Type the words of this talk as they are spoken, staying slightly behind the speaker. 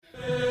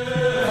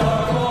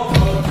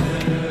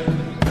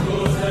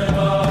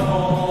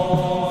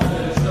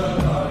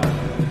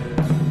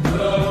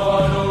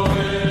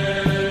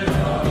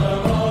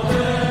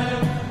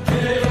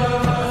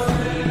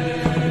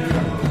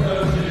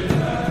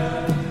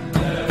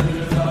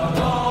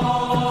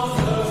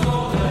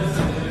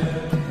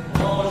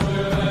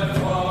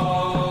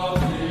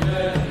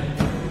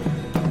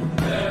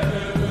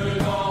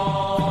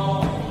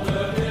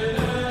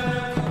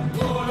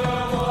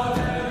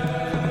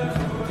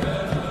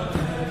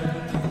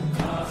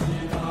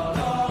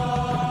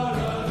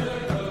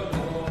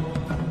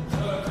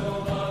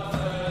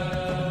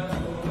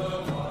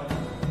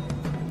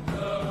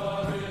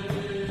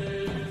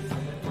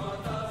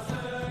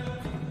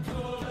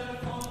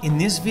In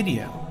this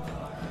video,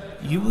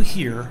 you will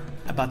hear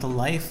about the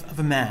life of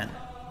a man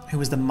who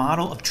was the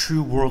model of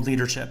true world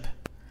leadership.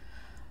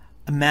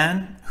 A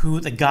man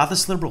who the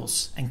godless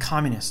liberals and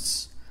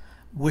communists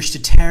wish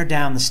to tear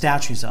down the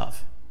statues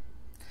of.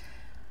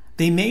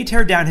 They may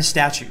tear down his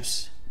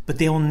statues, but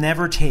they will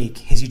never take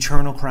his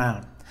eternal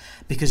crown,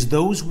 because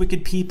those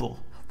wicked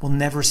people will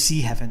never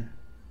see heaven.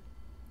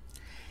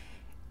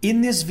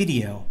 In this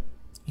video,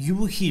 you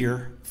will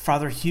hear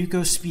Father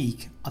Hewko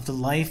speak of the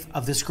life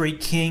of this great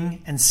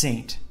king and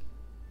saint.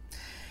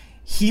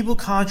 He will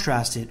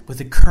contrast it with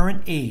the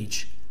current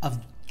age of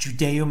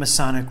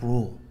Judeo-Masonic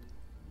rule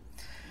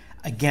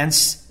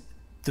against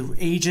the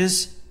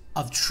ages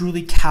of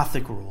truly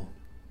Catholic rule.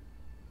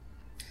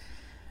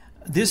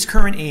 This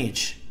current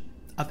age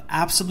of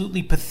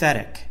absolutely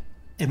pathetic,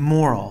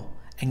 immoral,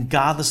 and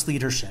godless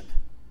leadership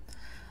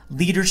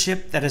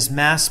that has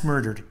mass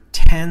murdered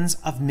tens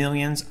of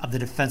millions of the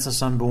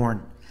defenseless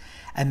unborn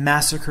and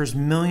massacres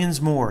millions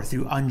more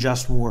through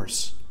unjust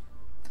wars.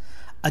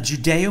 A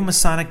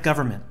Judeo-Masonic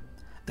government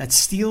that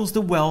steals the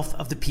wealth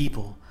of the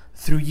people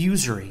through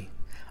usury,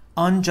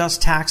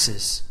 unjust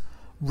taxes,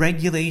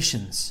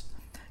 regulations,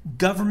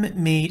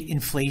 government-made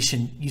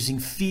inflation using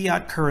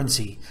fiat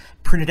currency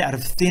printed out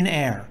of thin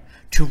air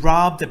to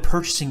rob the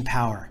purchasing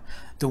power,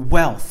 the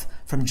wealth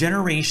from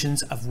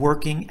generations of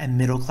working and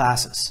middle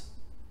classes.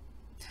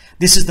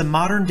 This is the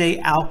modern-day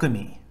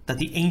alchemy that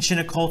the ancient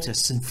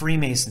occultists and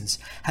Freemasons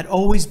had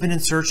always been in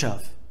search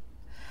of,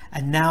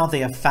 and now they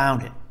have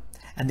found it,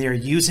 and they are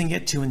using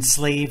it to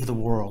enslave the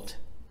world.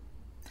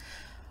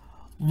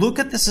 Look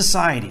at the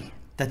society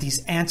that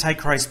these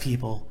Antichrist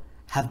people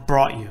have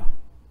brought you.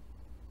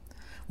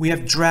 We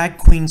have drag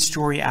queen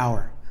story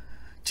hour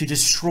to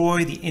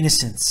destroy the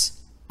innocence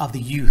of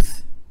the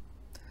youth.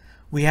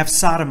 We have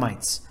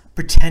sodomites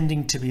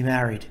pretending to be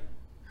married.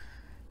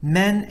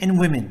 Men and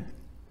women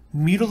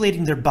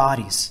mutilating their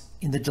bodies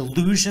in the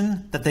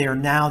delusion that they are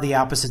now the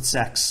opposite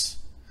sex.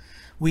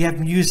 We have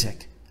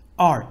music,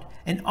 art,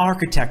 and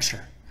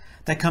architecture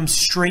that comes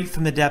straight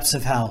from the depths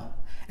of hell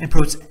and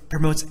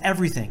promotes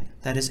everything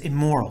that is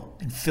immoral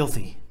and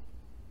filthy.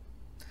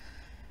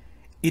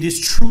 It is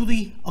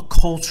truly a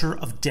culture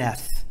of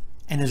death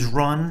and is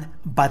run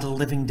by the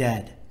living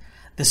dead,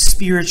 the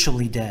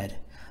spiritually dead,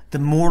 the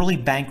morally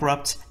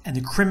bankrupt, and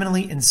the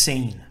criminally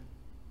insane.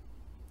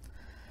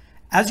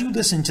 As you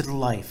listen to the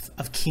life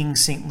of King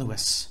St.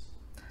 Louis,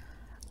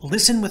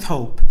 listen with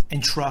hope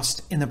and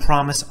trust in the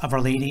promise of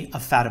Our Lady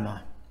of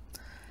Fatima,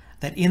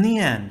 that in the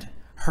end,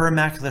 her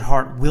Immaculate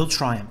Heart will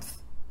triumph.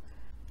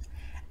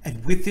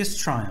 And with this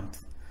triumph,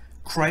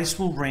 Christ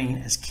will reign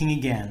as King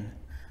again,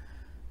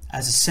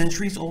 as the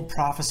centuries-old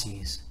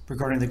prophecies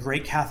regarding the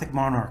great Catholic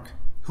monarch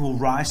who will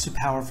rise to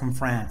power from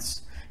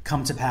France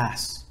come to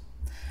pass.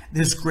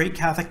 This great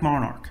Catholic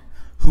monarch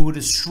who will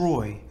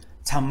destroy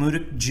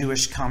Talmudic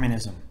Jewish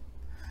communism,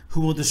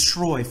 who will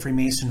destroy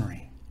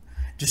Freemasonry,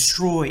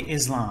 destroy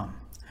Islam,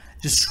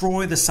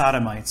 destroy the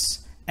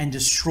sodomites, and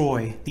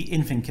destroy the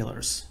infant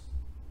killers.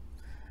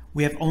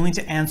 We have only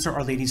to answer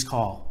Our Lady's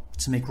call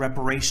to make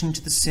reparation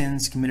to the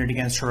sins committed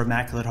against her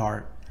Immaculate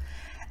Heart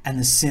and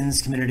the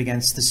sins committed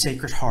against the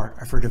Sacred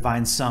Heart of her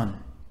Divine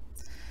Son.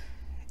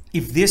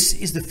 If this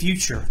is the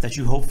future that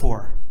you hope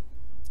for,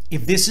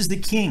 if this is the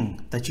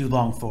King that you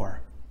long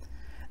for,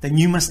 then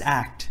you must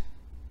act.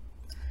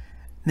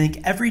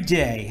 Make every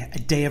day a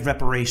day of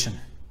reparation.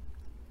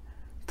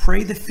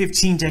 Pray the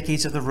 15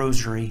 decades of the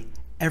Rosary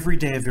every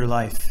day of your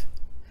life,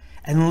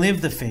 and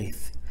live the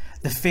faith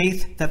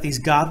that these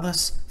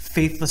godless,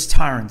 faithless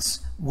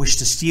tyrants wish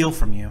to steal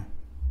from you.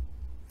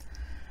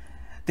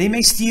 They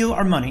may steal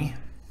our money,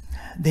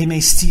 they may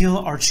steal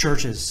our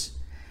churches,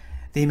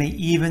 they may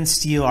even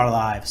steal our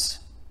lives,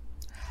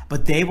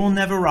 but they will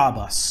never rob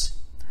us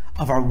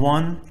of our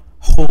one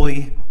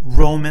holy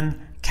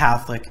Roman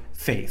Catholic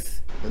faith.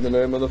 In the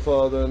name of the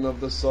Father, and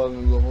of the Son,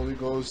 and of the Holy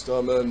Ghost.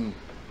 Amen.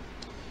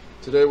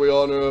 Today we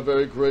honor a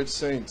very great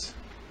saint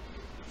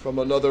from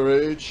another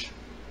age,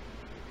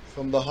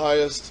 from the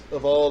highest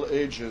of all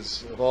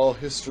ages, of all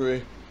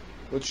history,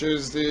 which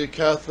is the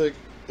Catholic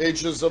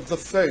ages of the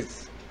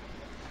faith,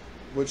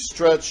 which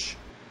stretch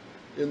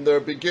in their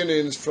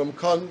beginnings from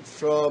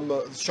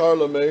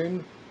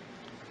Charlemagne,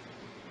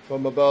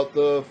 from about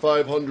the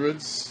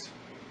 500s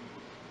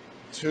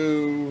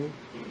to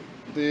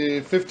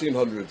the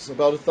 1500s,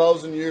 about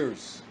 1,000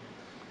 years.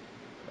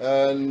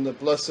 And the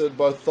Blessed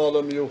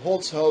Bartholomew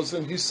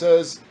Holzhausen, he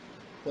says,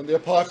 when the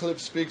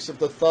Apocalypse speaks of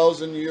the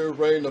 1,000-year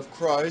reign of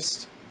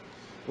Christ,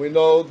 we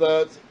know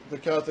that the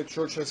Catholic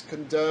Church has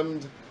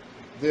condemned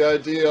the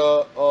idea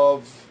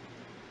of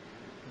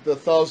the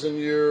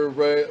 1,000-year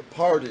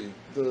party,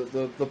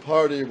 the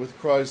party with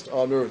Christ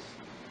on earth.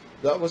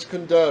 That was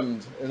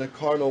condemned in a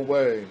carnal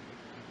way.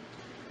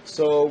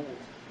 So,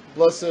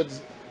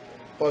 Blessed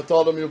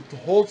Bartholomew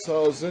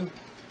Holzhausen,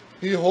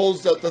 he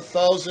holds that the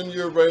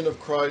 1,000-year reign of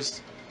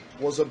Christ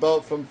was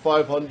about from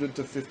 500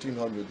 to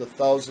 1500, the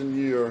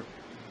 1,000-year,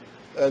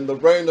 and the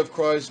reign of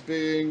Christ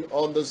being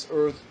on this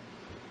earth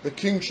the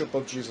kingship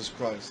of Jesus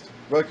Christ,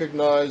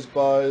 recognized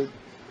by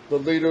the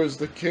leaders,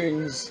 the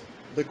kings,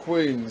 the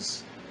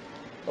queens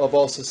of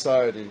all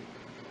society,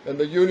 and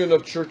the union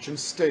of church and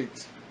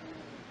state,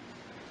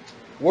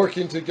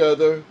 working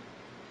together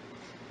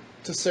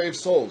to save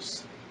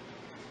souls.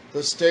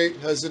 The state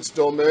has its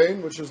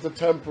domain, which is the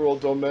temporal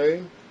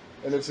domain,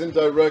 and it's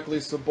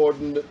indirectly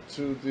subordinate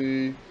to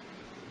the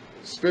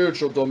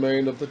spiritual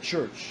domain of the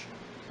church.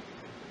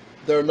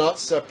 They're not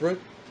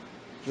separate,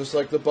 just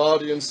like the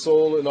body and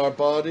soul in our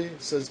body,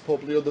 says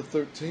Pope Leo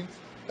XIII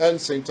and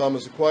St.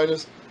 Thomas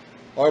Aquinas.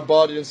 Our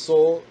body and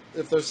soul,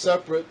 if they're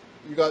separate,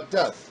 you got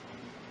death.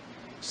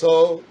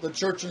 So the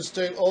church and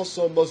state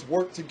also must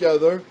work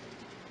together,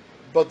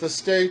 but the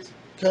state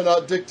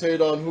cannot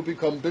dictate on who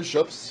become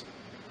bishops,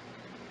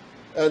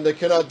 and they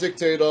cannot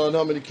dictate on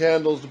how many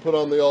candles to put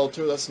on the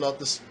altar. That's not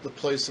the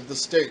place of the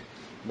state.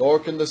 Nor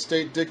can the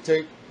state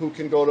dictate who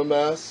can go to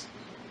Mass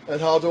and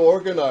how to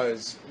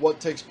organize what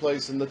takes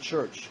place in the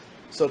church,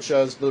 such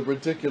as the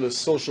ridiculous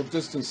social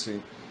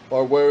distancing,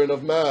 or wearing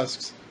of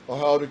masks, or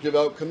how to give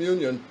out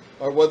communion,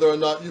 or whether or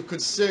not you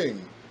could sing.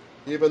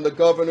 Even the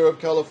governor of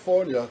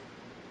California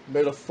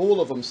made a fool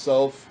of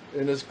himself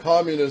in his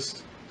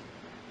communist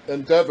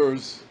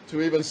endeavors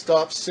to even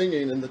stop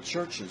singing in the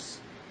churches.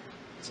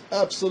 It's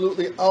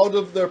absolutely out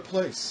of their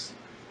place.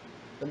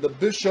 And the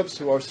bishops,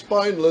 who are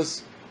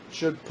spineless,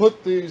 should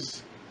put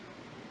these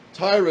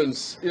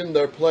tyrants in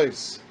their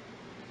place.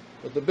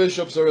 But the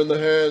bishops are in the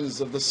hands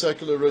of the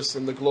secularists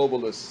and the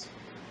globalists.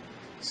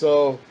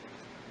 So,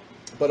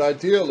 but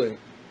ideally,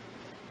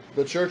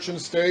 the church and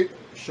state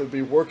should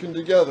be working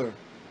together.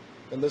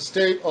 And the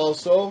state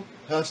also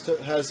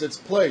has its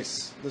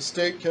place. The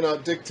state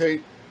cannot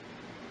dictate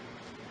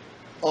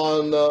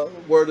on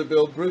where to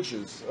build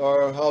bridges,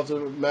 or how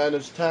to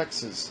manage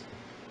taxes,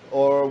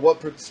 or what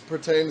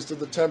pertains to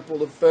the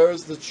temporal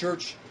affairs. The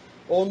church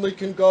only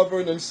can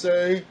govern and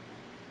say,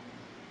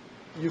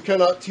 you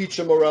cannot teach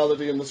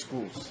immorality in the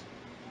schools.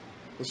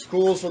 The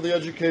schools for the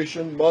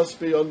education must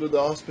be under the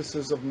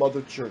auspices of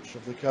Mother Church,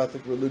 of the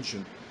Catholic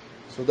religion,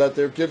 so that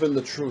they're given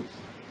the truth.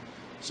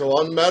 So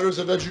on matters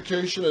of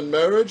education and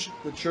marriage,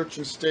 the church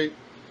and state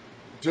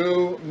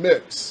do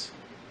mix.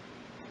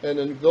 And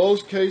in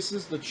those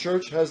cases, the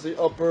church has the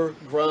upper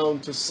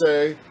ground to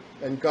say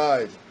and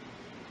guide.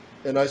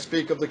 And I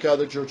speak of the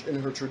Catholic Church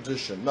in her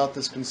tradition, not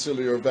this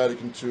conciliar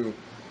Vatican II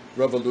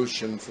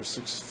revolution for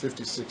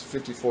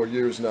 54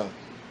 years now.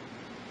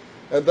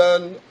 And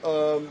then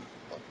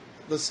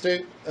the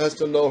state has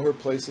to know her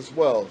place as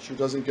well. She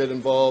doesn't get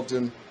involved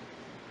in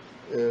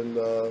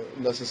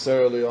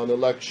necessarily on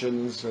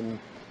elections and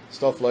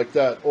stuff like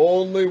that,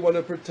 only when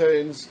it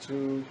pertains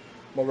to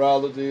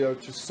morality or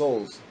to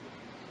souls.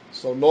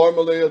 So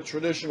normally a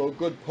traditional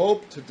good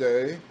pope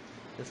today,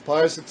 if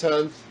Pius X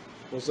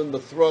was in the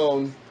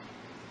throne,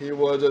 he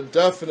would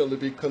definitely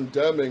be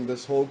condemning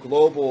this whole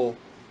global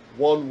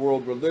one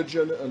world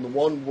religion and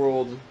one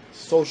world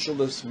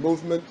socialist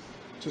movement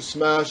to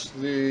smash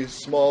the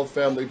small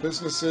family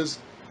businesses,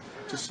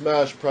 to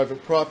smash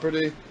private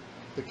property.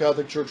 The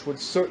Catholic Church would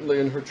certainly,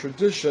 in her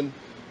tradition,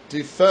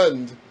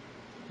 defend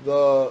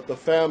the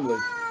family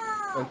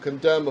and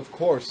condemn, of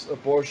course,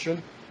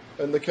 abortion.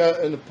 And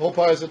Pope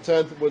Pius X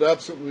would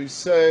absolutely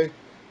say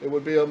it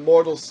would be a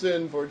mortal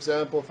sin, for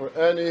example, for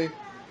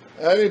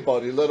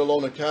anybody, let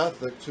alone a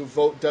Catholic, to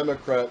vote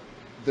Democrat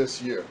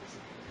this year.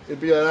 It'd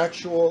be an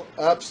actual,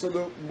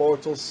 absolute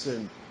mortal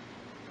sin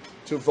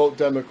to vote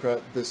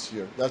Democrat this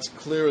year. That's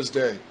clear as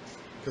day,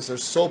 because they're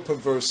so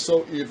perverse,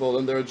 so evil,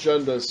 and their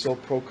agenda is so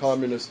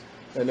pro-communist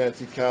and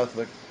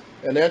anti-Catholic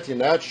and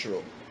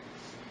anti-natural.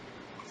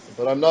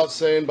 But I'm not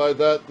saying by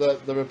that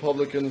the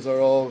Republicans are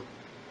all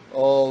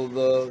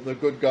the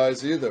good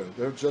guys either.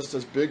 They're just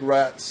as big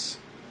rats.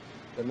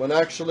 And when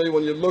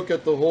you look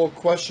at the whole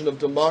question of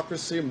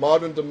democracy,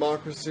 modern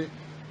democracy,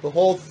 the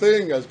whole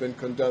thing has been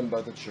condemned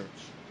by the church.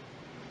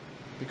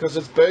 Because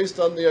it's based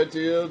on the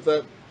idea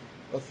that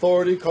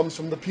authority comes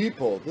from the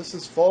people. This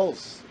is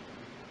false.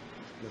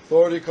 The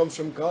authority comes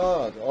from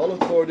God. All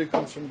authority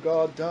comes from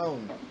God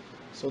down.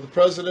 So the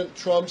President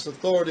Trump's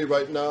authority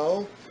right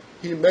now,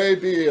 he may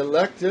be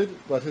elected,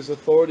 but his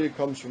authority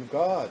comes from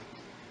God.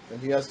 And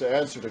he has to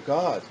answer to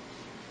God.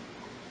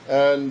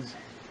 And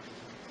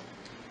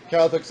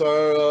Catholics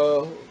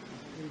are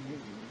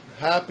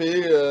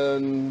happy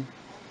and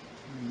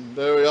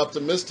very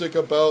optimistic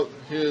about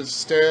his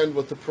stand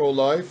with the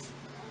pro-life.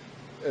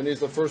 And he's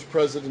the first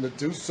president to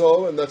do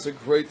so, and that's a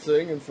great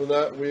thing. And for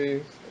that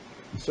we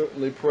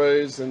certainly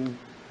praise and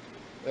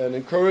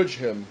encourage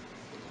him.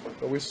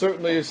 But we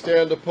certainly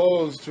stand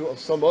opposed to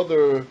some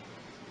other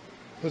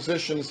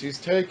positions he's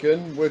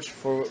taken, which,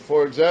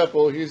 for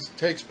example, he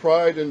takes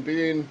pride in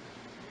being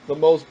the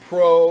most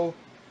pro-GAY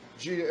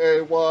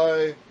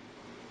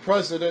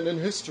president in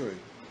history.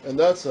 And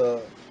that's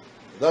a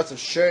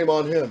shame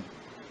on him.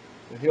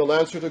 And he'll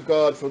answer to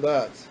God for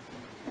that.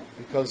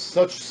 Because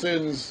such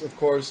sins, of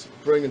course,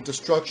 bring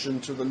destruction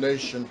to the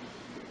nation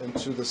and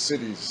to the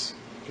cities,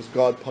 because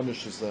God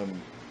punishes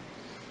them.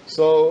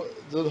 So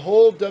the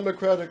whole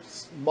democratic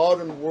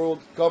modern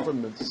world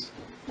governments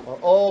are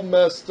all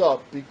messed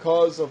up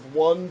because of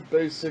one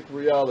basic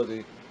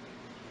reality,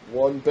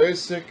 one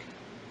basic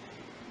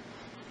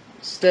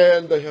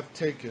stand they have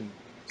taken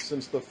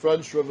since the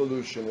French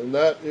Revolution, and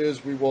that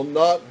is we will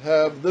not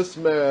have this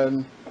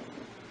man,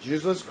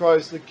 Jesus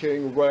Christ the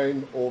King,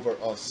 reign over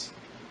us.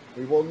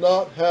 We will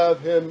not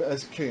have him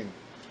as king.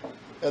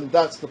 And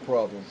that's the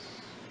problem.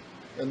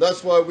 And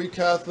that's why we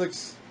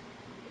Catholics,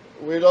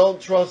 we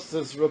don't trust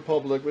this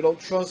republic. We don't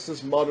trust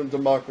this modern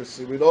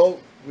democracy. We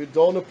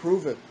don't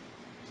approve it.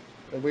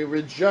 And we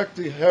reject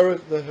the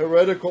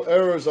heretical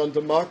errors on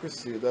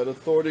democracy, that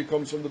authority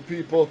comes from the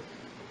people,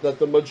 that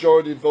the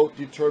majority vote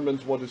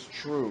determines what is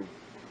true.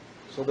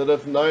 So that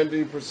if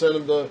 90%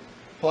 of the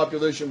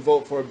population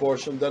vote for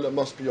abortion, then it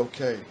must be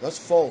okay. That's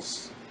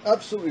false.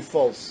 Absolutely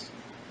false.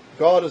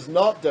 God is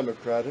not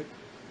democratic.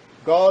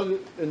 God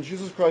and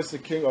Jesus Christ the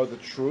King are the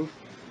truth.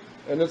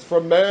 And it's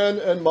for man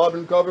and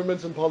modern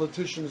governments and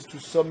politicians to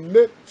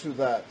submit to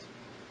that,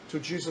 to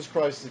Jesus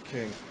Christ the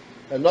King.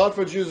 And not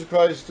for Jesus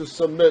Christ to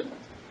submit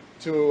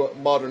to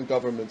modern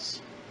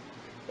governments.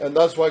 And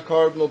that's why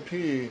Cardinal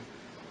P,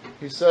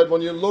 he said,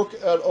 when you look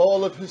at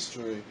all of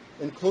history,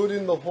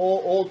 including the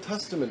whole Old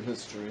Testament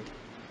history,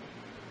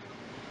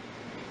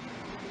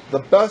 the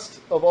best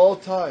of all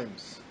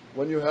times,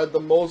 when you had the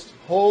most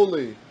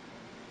holy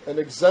and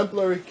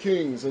exemplary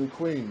kings and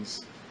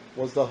queens,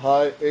 was the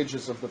high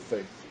ages of the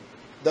faith.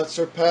 That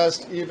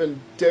surpassed even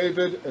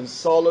David and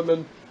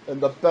Solomon and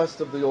the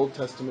best of the Old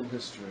Testament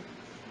history.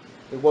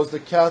 It was the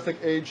Catholic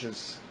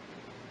ages.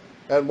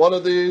 And one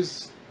of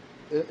these,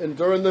 and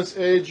during this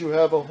age, you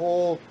have a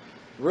whole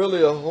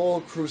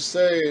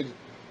crusade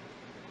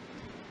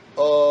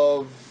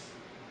of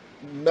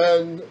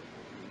men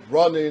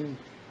running,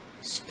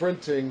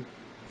 sprinting,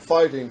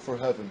 fighting for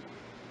heaven.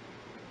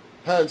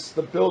 Hence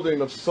the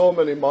building of so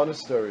many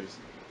monasteries,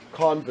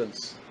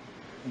 convents,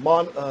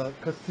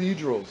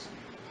 cathedrals,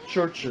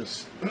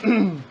 churches.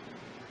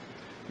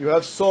 You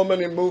have so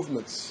many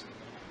movements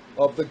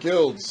of the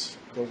guilds,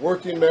 the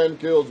working man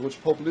guilds,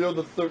 which Pope Leo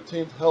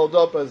XIII held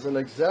up as an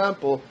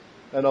example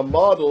and a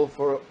model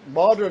for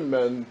modern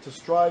men to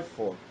strive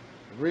for.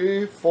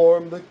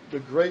 Reform the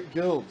great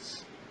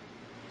guilds.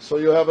 So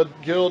you have a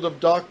guild of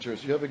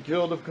doctors, you have a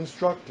guild of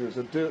constructors,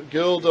 a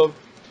guild of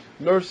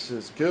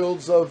nurses,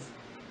 guilds of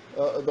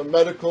the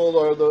medical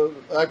or the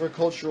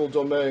agricultural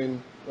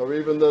domain, or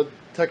even the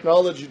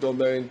technology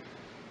domain.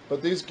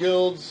 But these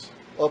guilds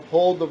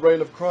uphold the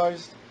reign of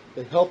Christ.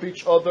 They help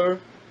each other.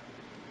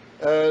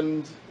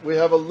 And we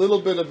have a little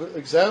bit of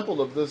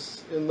example of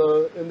this in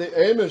the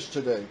Amish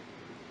today.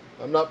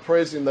 I'm not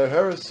praising their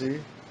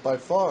heresy by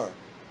far.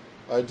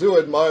 I do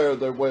admire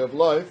their way of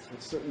life.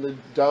 It's certainly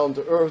down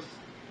to earth,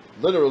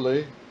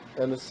 literally,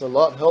 and it's a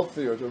lot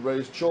healthier to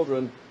raise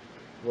children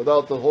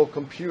without the whole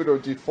computer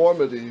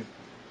deformity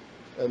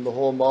and the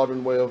whole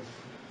modern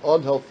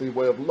unhealthy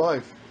way of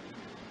life.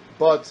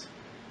 But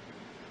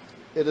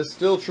it is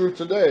still true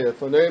today.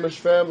 If an Amish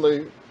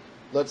family,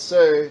 let's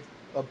say,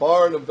 a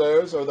barn of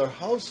theirs or their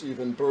house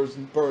even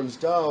burns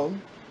down,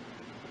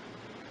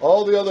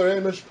 all the other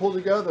Amish pull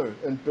together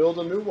and build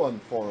a new one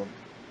for them.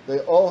 They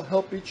all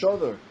help each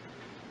other.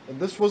 And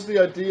this was the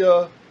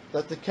idea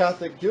that the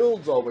Catholic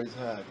guilds always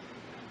had.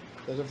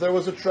 That if there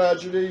was a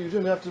tragedy, you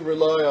didn't have to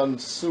rely on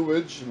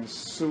sewage and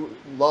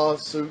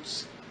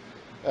lawsuits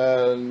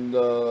and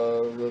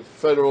the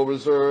Federal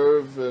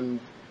Reserve and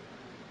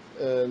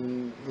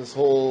this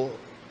whole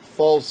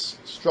false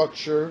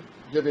structure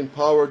giving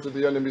power to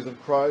the enemies of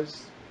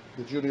Christ,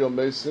 the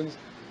Judeo-Masons,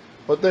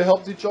 but they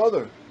helped each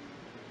other.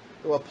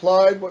 They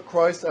applied what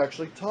Christ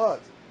actually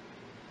taught.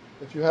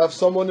 If you have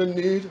someone in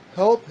need,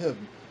 help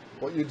him.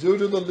 What you do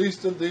to the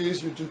least of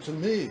these, you do to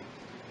me,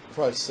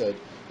 Christ said.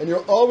 And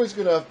you're always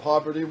going to have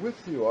poverty with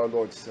you, our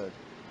Lord said.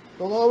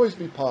 There'll always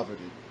be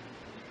poverty.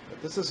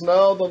 But this is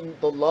now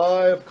the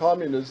lie of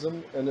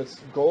communism and its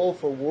goal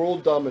for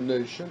world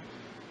domination.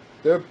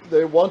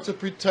 They want to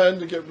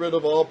pretend to get rid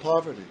of all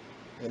poverty,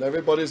 and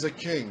everybody's a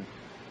king.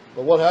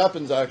 But what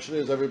happens actually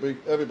is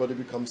everybody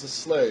becomes a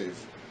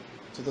slave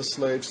to the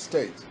slave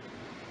state.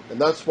 And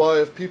that's why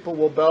if people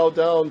will bow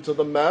down to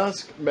the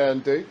mask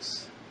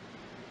mandates,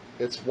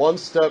 it's one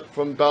step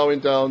from bowing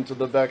down to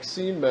the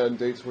vaccine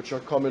mandates, which are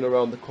coming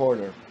around the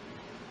corner.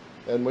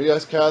 And we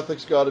as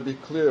Catholics got to be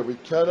clear, we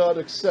cannot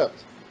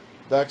accept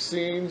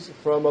vaccines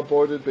from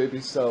aborted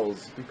baby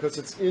cells because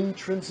it's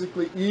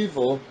intrinsically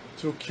evil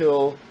to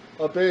kill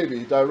a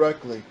baby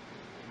directly.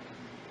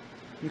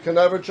 You can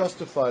never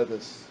justify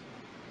this,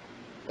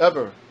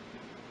 ever.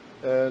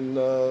 And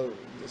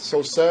it's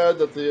so sad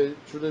that the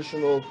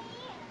traditional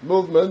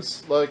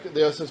movements like the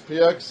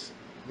SSPX,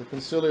 the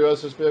Conciliar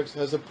SSPX,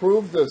 has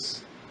approved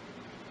this.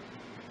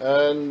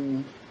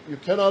 And you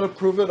cannot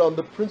approve it on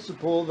the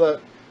principle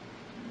that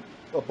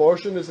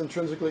abortion is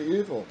intrinsically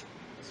evil.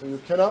 So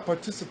you cannot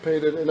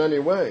participate in any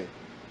way,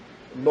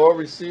 nor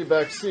receive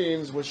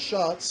vaccines with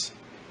shots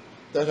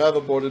that have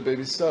aborted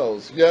baby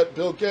cells. Yet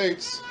Bill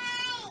Gates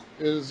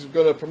is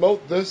going to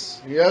promote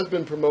this. He has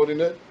been promoting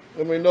it,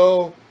 and we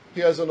know he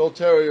has an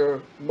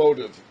ulterior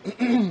motive,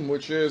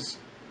 which is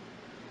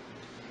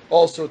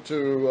also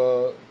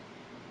to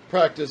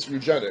practice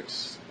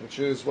eugenics, which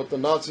is what the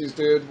Nazis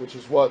did, which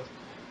is what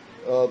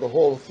the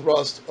whole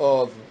thrust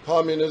of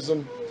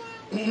communism,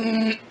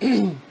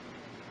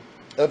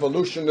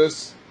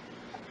 evolutionists,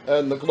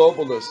 and the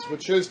globalists,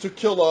 which is to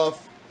kill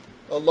off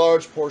a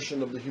large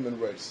portion of the human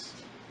race.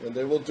 And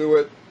they will do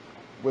it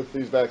with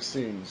these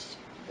vaccines,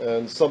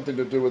 and something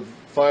to do with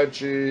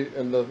 5G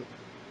and the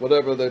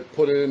whatever they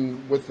put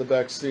in with the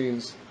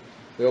vaccines.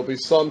 There will be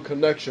some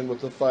connection with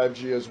the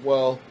 5G as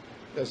well,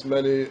 as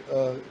many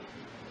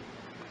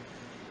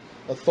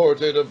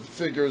authoritative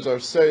figures are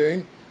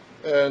saying,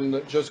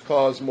 and just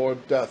cause more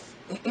death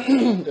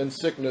and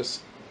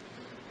sickness.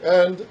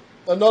 And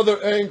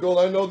another angle,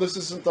 I know this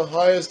isn't the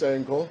highest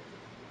angle,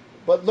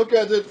 but look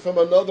at it from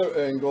another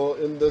angle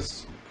in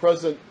this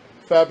present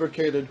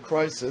fabricated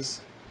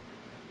crisis.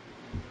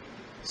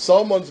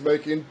 Someone's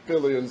making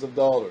billions of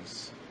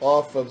dollars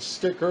off of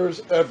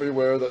stickers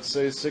everywhere that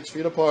say 6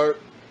 feet apart,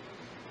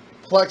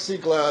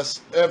 plexiglass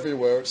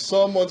everywhere.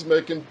 Someone's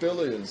making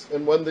billions.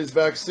 And when these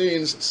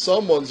vaccines,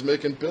 someone's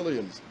making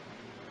billions.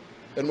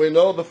 And we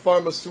know the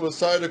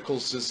pharmaceutical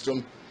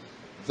system,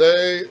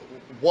 they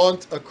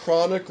want a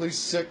chronically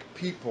sick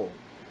people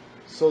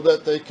so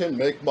that they can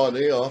make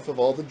money off of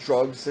all the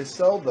drugs they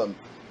sell them.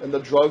 And the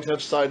drugs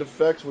have side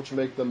effects which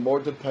make them more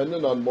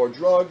dependent on more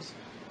drugs,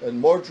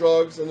 and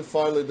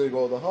finally they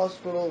go to the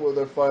hospital where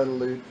they're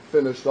finally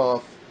finished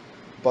off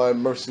by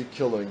mercy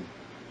killing.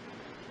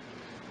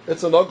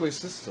 It's an ugly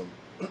system,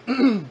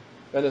 and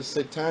it's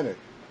satanic.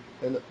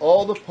 And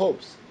all the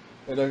popes,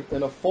 in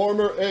a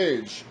former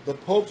age, the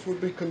popes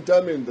would be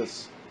condemning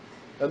this.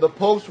 And the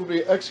popes would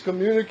be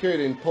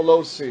excommunicating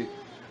Pelosi,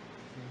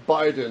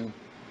 Biden,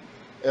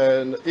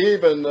 and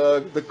even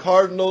the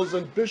cardinals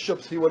and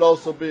bishops he would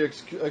also be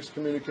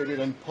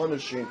excommunicating and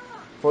punishing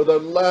for their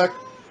lack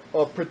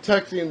of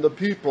protecting the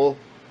people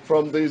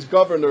from these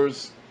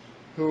governors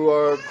who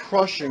are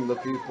crushing the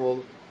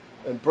people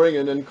and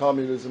bringing in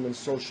communism and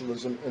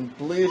socialism and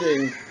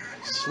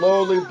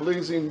slowly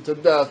bleeding to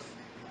death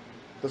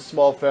the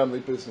small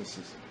family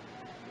businesses.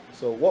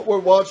 So what we're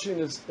watching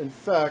is, in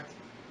fact,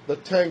 the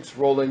tanks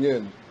rolling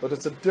in, but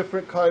it's a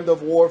different kind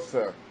of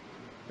warfare.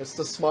 It's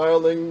the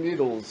smiling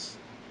needles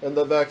and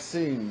the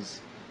vaccines,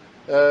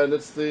 and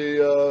it's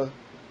the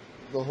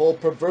whole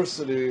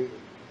perversity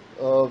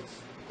of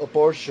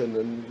abortion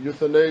and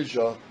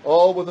euthanasia,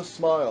 all with a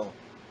smile.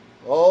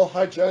 All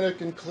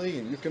hygienic and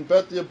clean. You can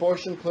bet the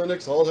abortion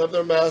clinics all have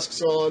their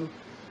masks on,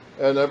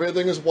 and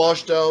everything is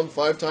washed down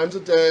 5 times a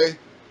day,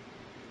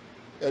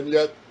 and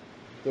yet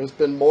there's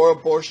been more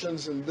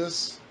abortions in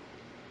this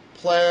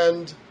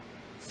planned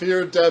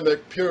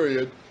fear-demic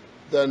period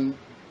than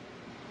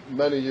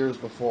many years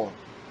before.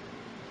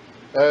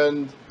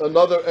 And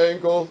another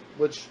angle,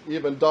 which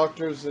even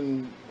doctors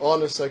and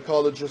honest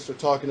psychologists are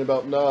talking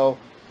about now,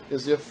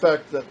 is the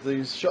effect that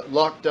these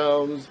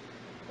lockdowns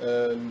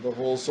and the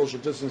whole social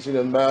distancing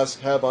and masks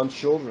have on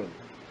children.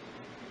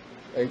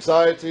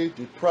 Anxiety,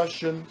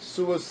 depression,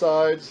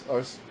 suicides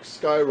are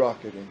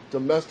skyrocketing.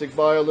 Domestic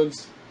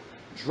violence,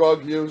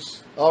 drug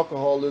use,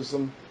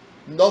 alcoholism,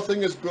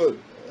 nothing is good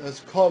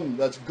has come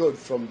that's good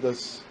from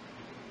this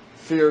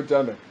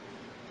fear-demic.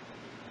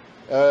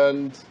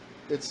 And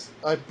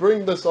I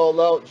bring this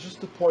all out just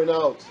to point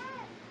out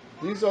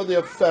these are the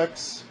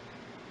effects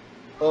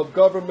of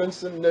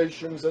governments and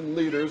nations and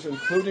leaders,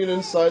 including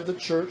inside the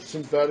church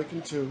since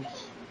Vatican II,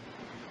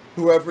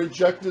 who have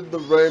rejected the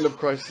reign of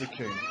Christ the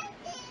King,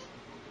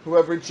 who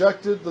have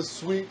rejected the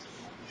sweet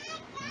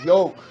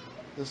yoke,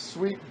 the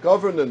sweet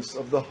governance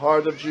of the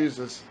heart of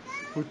Jesus,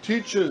 who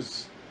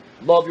teaches,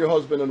 love your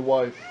husband and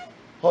wife,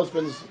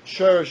 husbands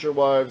cherish your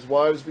wives,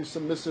 wives be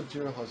submissive to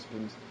your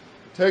husbands,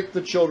 take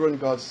the children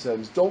God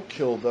sends, don't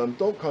kill them,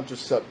 don't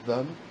contracept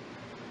them.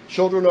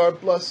 Children are a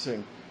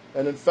blessing,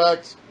 and in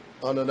fact,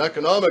 on an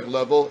economic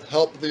level,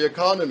 help the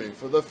economy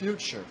for the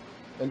future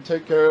and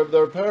take care of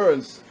their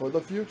parents for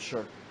the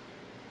future.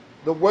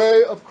 The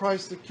way of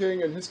Christ the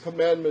King and his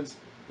commandments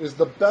is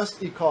the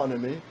best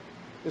economy.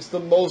 It's the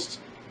most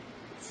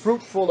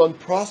fruitful and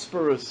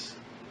prosperous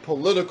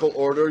political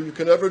order you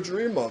can ever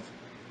dream of.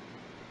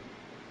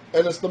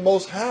 And it's the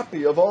most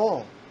happy of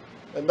all.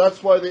 And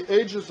that's why the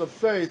ages of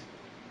faith,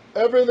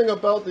 everything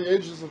about the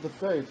ages of the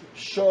faith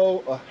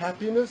show a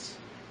happiness,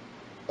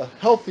 a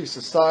healthy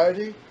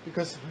society,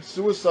 because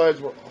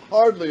suicides were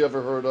hardly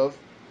ever heard of,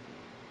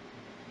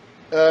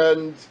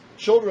 and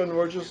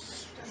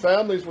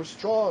families were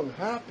strong,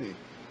 happy.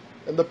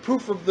 And the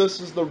proof of this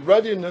is the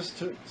readiness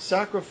to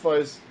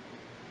sacrifice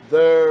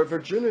their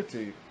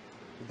virginity,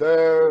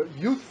 their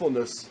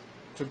youthfulness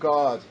to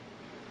God,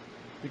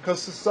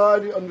 because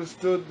society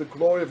understood the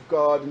glory of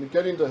God, and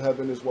getting to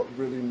heaven is what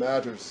really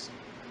matters.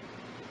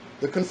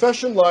 The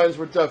confession lines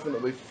were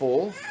definitely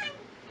full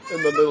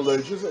in the Middle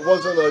Ages. It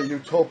wasn't a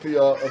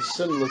utopia of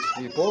sinless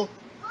people.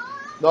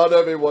 Not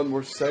everyone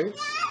were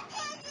saints.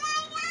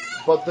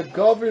 But the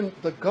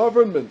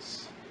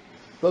governments,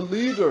 the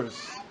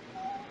leaders,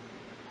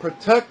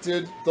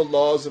 protected the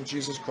laws of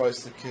Jesus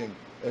Christ the King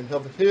and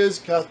of his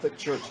Catholic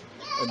Church.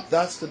 And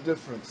that's the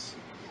difference.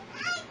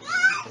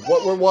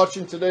 What we're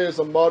watching today is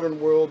a modern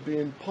world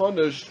being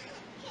punished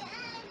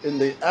in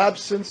the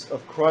absence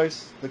of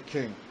Christ the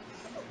King.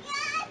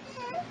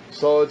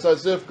 So it's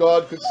as if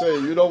God could say,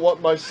 you don't want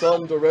my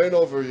son to reign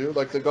over you,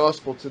 like the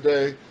gospel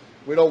today.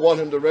 We don't want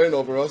him to reign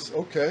over us.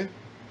 Okay,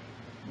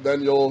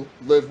 then you'll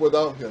live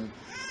without him.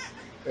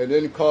 And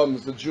in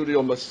comes the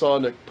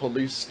Judeo-Masonic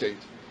police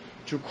state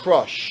to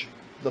crush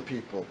the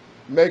people,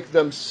 make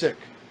them sick,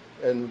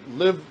 and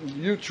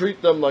you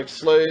treat them like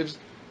slaves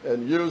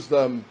and use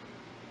them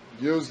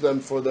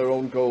for their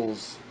own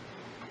goals.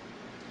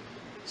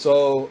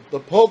 So the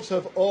popes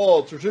have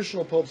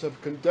traditional popes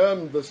have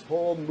condemned this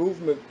whole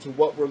movement to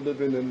what we're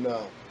living in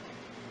now.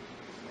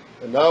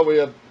 And now we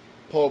have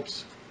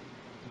popes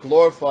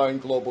glorifying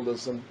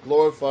globalism,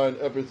 glorifying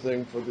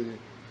everything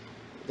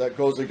that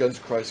goes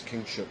against Christ's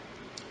kingship.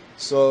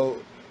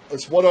 So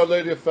it's what Our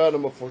Lady of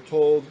Fatima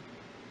foretold,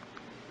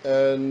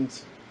 and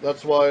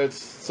that's why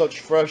it's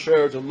such fresh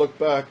air to look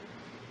back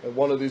at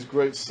one of these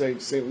great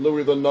saints, St.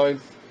 Louis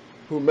IX,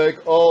 who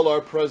make all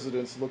our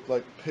presidents look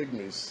like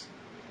pygmies.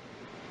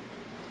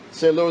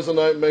 St. Louis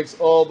IX makes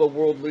all the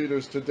world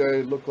leaders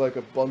today look like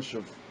a bunch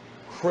of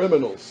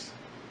criminals.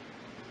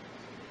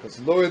 Because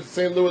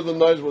St. Louis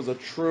IX was a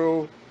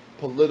true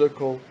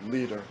political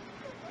leader,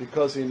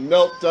 because he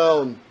knelt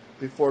down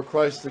before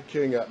Christ the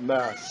King at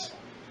Mass.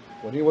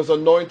 When he was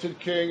anointed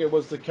king, it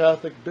was the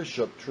Catholic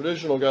bishop,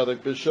 traditional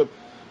Catholic bishop,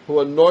 who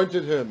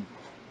anointed him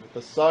with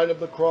the sign of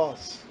the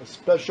cross, a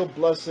special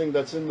blessing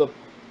that's in the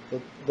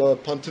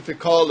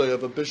pontificale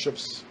of a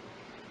bishop's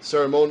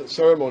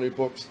ceremony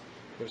books.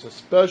 There's a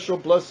special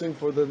blessing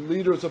for the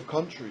leaders of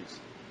countries.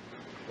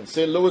 And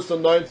St. Louis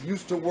IX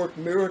used to work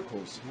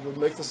miracles. He would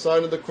make the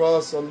sign of the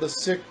cross on the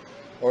sick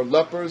or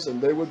lepers,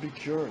 and they would be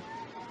cured.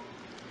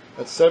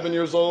 At 7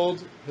 years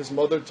old, his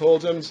mother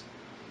told him,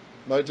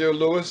 "My dear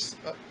Louis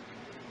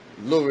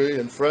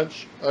in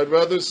French, I'd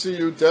rather see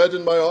you dead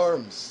in my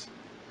arms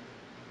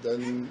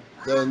than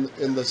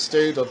in the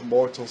state of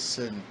mortal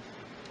sin."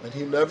 And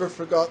he never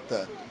forgot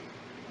that.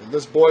 And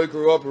this boy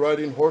grew up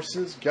riding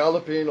horses,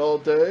 galloping all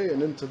day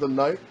and into the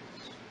night.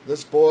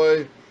 This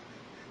boy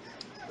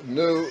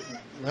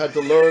had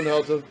to learn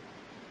how to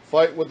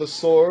fight with a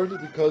sword,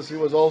 because he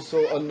was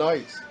also a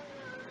knight.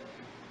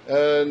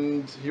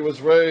 And he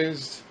was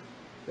raised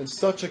in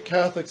such a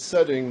Catholic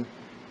setting,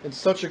 in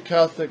such a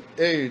Catholic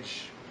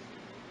age.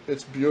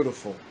 It's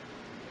beautiful.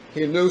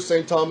 He knew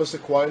St. Thomas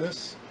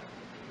Aquinas.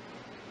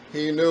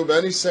 He knew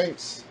many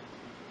saints.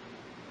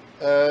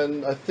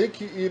 And I think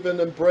he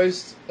even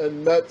embraced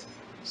and met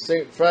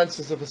St.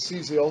 Francis of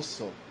Assisi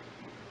also,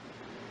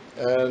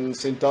 and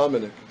St.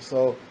 Dominic.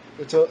 So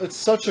it's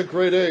such a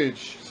great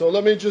age. So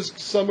let me just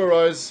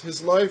summarize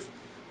his life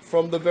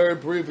from the very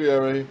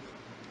breviary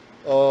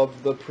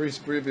of the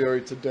priest breviary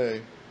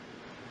today.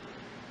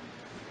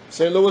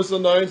 St. Louis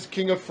IX,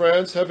 King of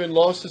France, having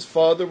lost his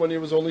father when he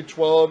was only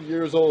 12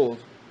 years old,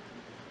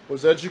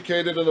 was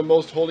educated in a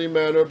most holy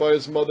manner by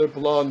his mother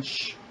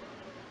Blanche.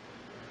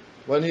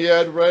 When he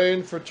had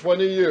reigned for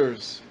 20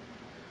 years,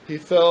 he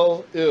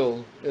fell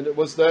ill, and it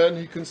was then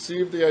he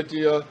conceived the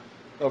idea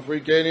of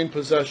regaining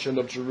possession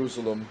of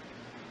Jerusalem.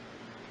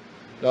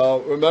 Now,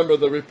 remember,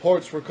 the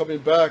reports were coming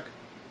back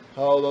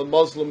how the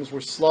Muslims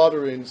were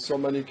slaughtering so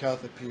many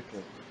Catholic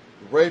people,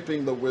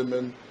 raping the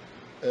women,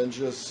 and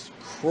just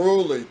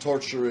cruelly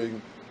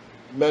torturing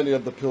many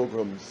of the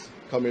pilgrims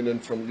coming in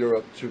from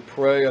Europe to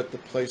pray at the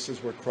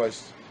places where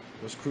Christ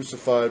was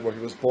crucified, where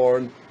he was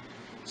born.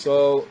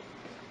 So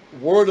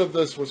word of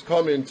this was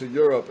coming to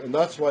Europe, and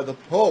that's why the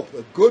Pope,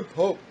 a good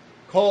Pope,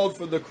 called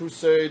for the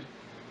crusade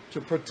to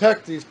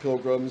protect these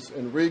pilgrims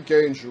and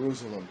regain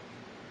Jerusalem.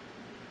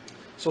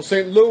 So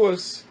St.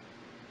 Louis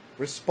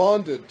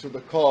responded to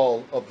the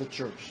call of the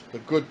church, the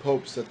good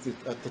popes at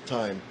the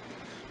time.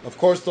 Of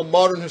course, the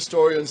modern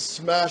historians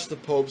smash the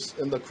popes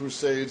in the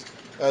crusades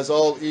as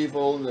all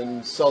evil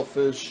and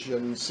selfish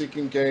and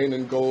seeking gain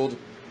and gold.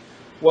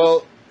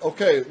 Well,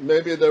 okay,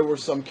 maybe there were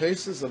some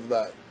cases of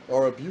that,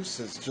 or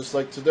abuses. Just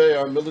like today,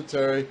 our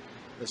military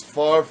is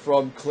far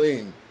from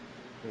clean.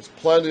 There's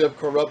plenty of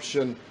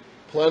corruption,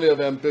 plenty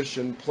of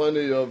ambition,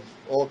 plenty of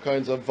all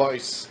kinds of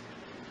vice.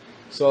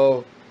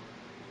 So,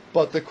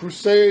 but the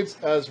Crusades,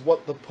 as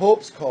what the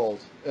popes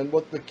called, and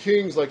what the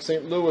kings like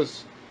St.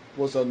 Louis,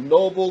 was a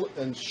noble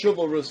and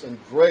chivalrous and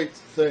great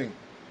thing,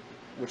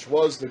 which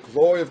was the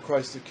glory of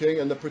Christ the King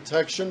and the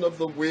protection of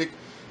the weak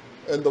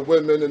and the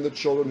women and the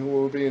children who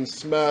were being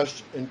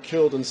smashed and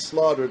killed and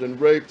slaughtered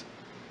and raped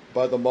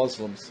by the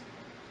Muslims.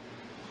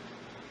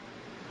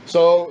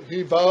 So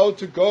he vowed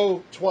to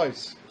go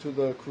twice to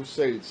the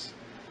Crusades.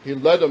 He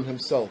led them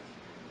himself.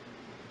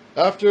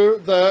 After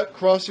that,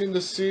 crossing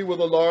the sea with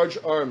a large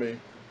army,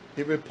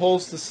 he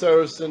repulsed the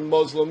Saracen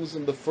Muslims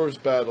in the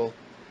first battle.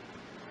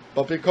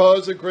 But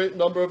because a great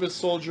number of his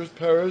soldiers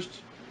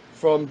perished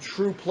from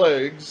true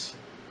plagues,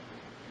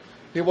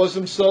 he was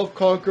himself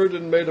conquered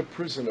and made a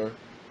prisoner.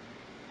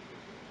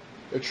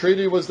 A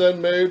treaty was then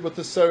made with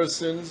the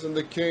Saracens, and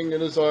the king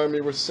and his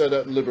army were set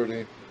at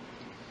liberty.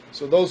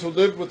 So those who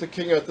lived with the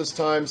king at this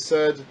time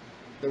said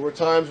there were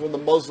times when the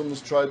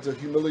Muslims tried to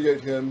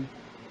humiliate him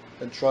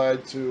and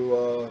tried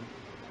to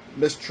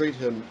mistreat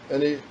him.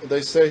 And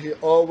they say he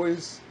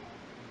always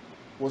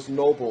was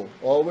noble,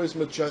 always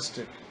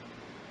majestic.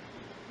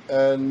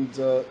 And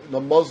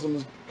the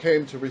Muslims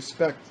came to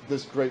respect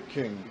this great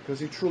king because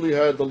he truly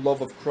had the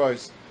love of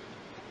Christ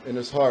in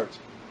his heart.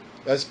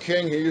 As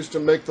king, he used to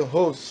make the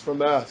hosts for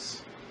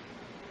Mass.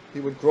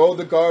 He would grow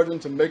the garden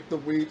to make the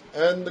wheat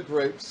and the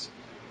grapes,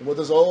 and with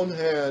his own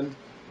hand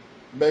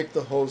make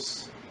the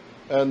hosts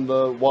and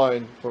the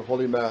wine for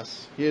Holy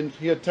Mass.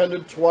 He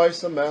attended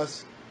twice a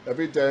Mass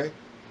every day.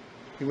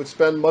 He would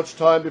spend much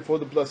time before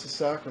the Blessed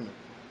Sacrament.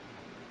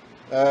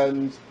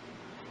 And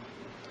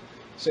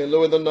St.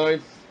 Louis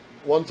IX,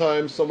 one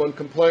time someone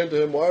complained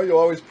to him, "Why are you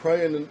always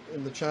praying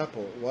in the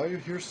chapel? Why are you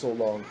here so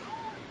long?"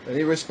 And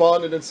he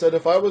responded and said,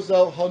 "If I was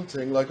out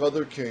hunting like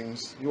other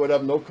kings, you would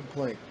have no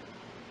complaint.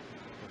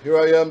 Here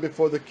I am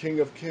before the King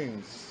of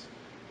Kings,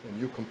 and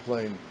you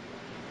complain."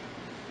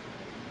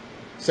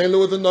 St.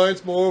 Louis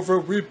IX, moreover,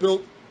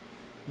 rebuilt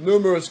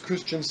numerous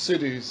Christian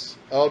cities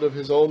out of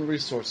his own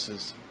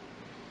resources.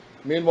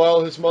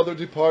 Meanwhile, his mother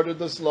departed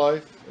this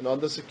life, and on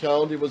this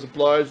account he was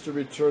obliged to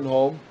return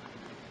home,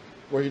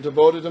 where he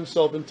devoted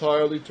himself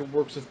entirely to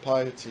works of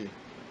piety.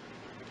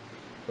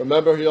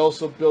 Remember, he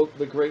also built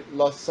the great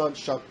La Sainte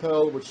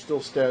Chapelle, which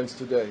still stands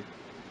today.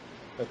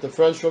 At the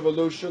French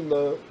Revolution,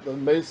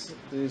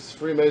 these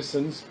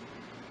Freemasons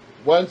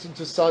went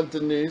into Saint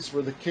Denis,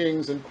 where the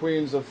kings and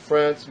queens of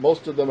France,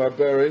 most of them are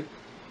buried.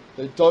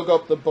 They dug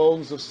up the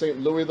bones of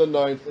St. Louis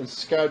IX and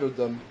scattered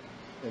them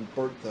and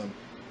burnt them.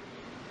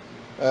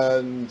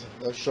 And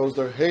that shows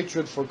their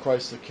hatred for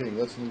Christ the King.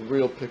 That's the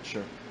real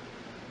picture.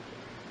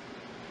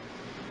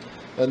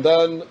 And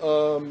then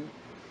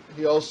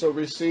he also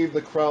received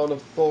the crown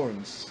of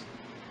thorns,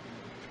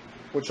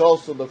 which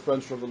also the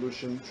French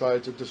Revolution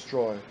tried to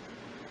destroy.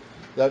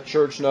 That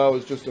church now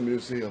is just a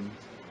museum.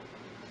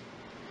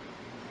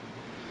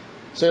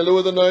 St.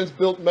 Louis IX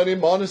built many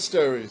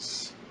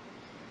monasteries.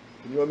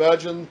 Can you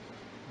imagine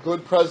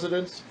good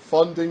presidents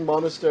funding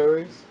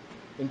monasteries,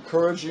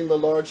 encouraging the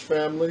large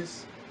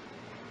families?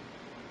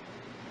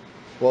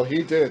 Well,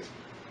 he did.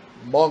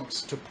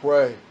 Monks to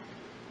pray.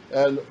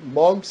 And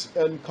monks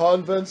and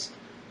convents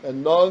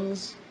and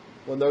nuns,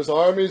 when there's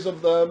armies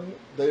of them,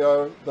 they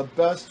are the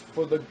best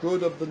for the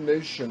good of the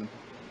nation,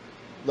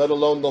 let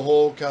alone the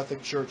whole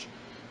Catholic Church.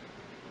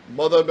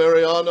 Mother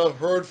Mariana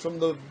heard from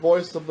the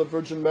voice of the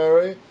Virgin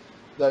Mary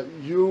that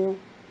you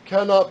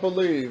cannot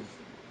believe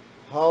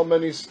how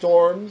many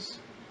storms,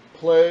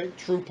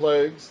 true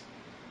plagues,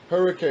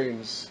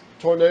 hurricanes,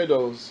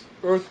 tornadoes,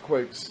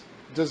 earthquakes,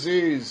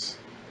 disease,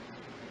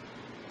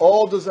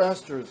 all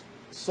disasters,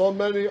 so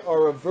many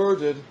are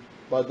averted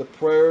by the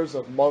prayers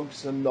of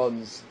monks and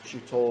nuns, she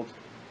told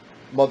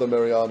Mother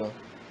Mariana.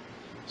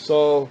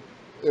 So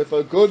if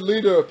a good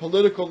leader, a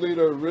political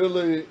leader,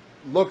 really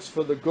looks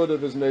for the good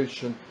of his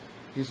nation,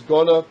 he's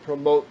going to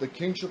promote the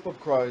kingship of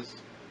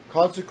Christ,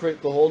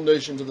 consecrate the whole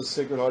nation to the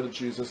Sacred Heart of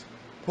Jesus,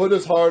 put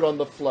his heart on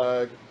the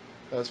flag,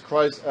 as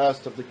Christ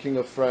asked of the King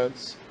of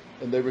France,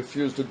 and they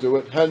refused to do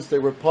it. Hence they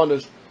were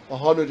punished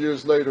 100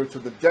 years later to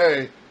the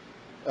day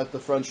at the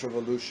French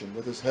Revolution,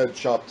 with his head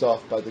chopped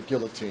off by the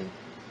guillotine.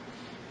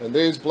 And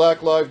these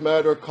Black Lives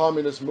Matter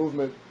communist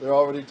movement, they're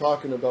already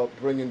talking about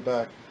bringing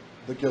back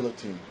the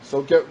guillotine.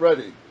 So get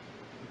ready,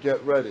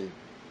 get ready.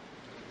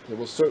 They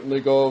will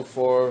certainly go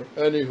for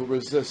any who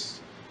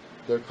resists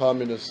their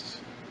communist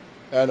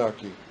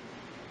anarchy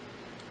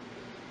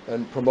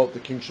and promote the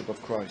kingship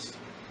of Christ.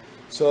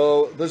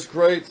 So this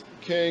great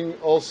king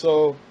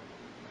also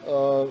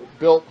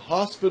built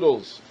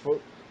hospitals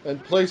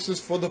and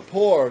places for the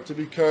poor to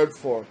be cared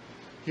for.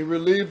 He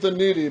relieved the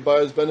needy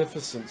by his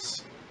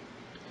beneficence.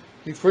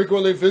 He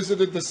frequently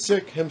visited the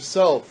sick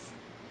himself,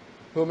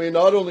 whom he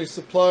not only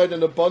supplied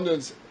in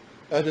abundance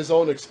at his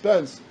own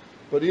expense,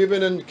 but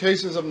even in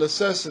cases of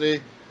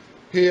necessity,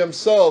 he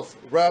himself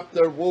wrapped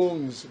their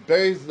wounds,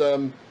 bathed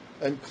them,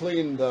 and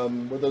cleaned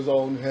them with his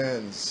own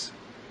hands.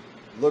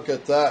 Look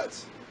at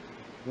that.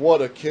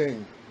 What a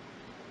king.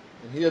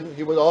 And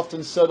he would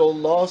often settle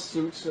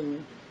lawsuits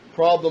and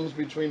problems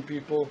between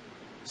people,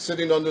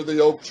 sitting under the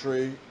oak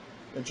tree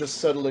and just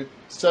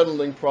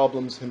settling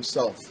problems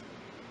himself,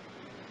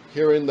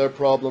 hearing their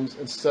problems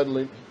and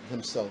settling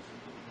himself.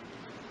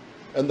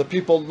 And the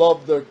people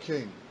loved their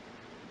king.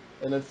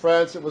 And in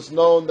France it was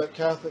known that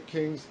Catholic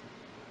kings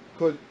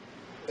could,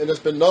 and it's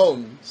been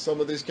known, some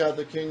of these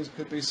Catholic kings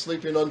could be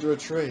sleeping under a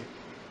tree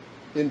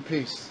in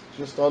peace,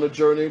 just on a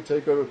journey,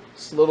 take a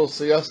little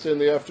siesta in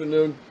the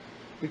afternoon,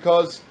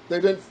 because they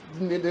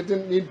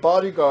didn't need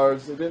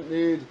bodyguards, they didn't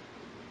need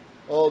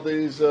all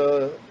these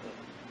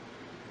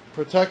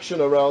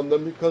protection around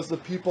them, because the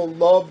people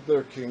loved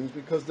their kings,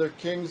 because their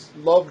kings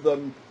loved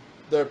them,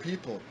 their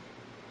people.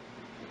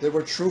 They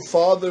were true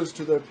fathers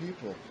to their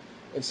people.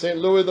 And St.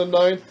 Louis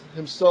IX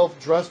himself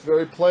dressed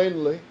very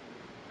plainly,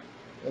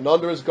 and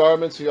under his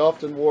garments he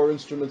often wore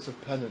instruments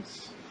of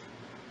penance.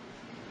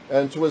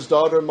 And to his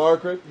daughter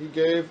Margaret he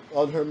gave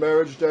on her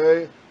marriage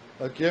day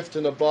a gift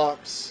in a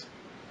box.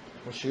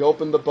 When she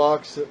opened the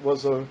box, it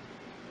was a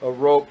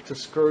rope to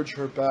scourge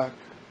her back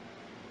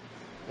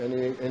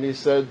And he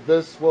said,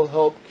 this will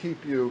help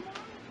keep you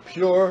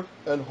pure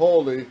and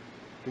holy,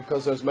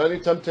 because there's many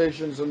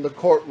temptations in the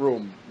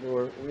courtroom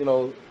where,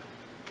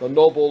 the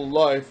noble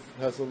life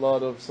has a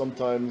lot of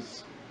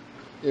sometimes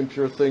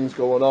impure things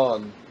going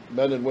on.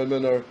 Men and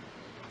women are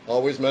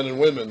always men and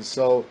women,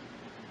 so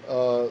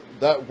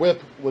that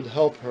whip would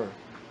help her,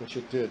 which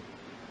it did.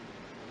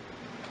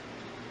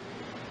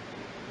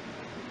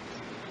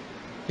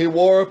 He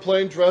wore a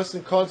plain dress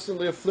and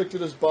constantly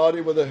afflicted his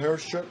body with a hair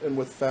shirt and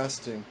with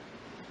fasting.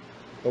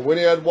 But when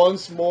he had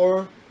once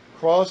more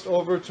crossed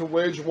over to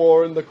wage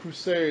war in the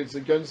Crusades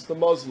against the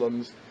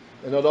Muslims,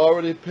 and had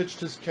already pitched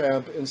his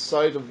camp in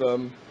sight of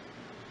them,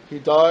 he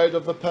died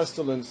of the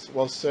pestilence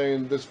while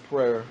saying this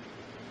prayer: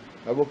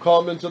 I will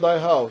come into thy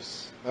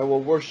house, I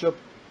will worship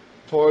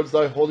towards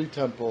thy holy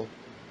temple,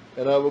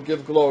 and I will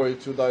give glory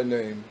to thy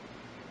name.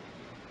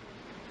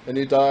 And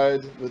he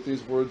died with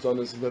these words on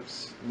his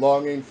lips,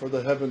 longing for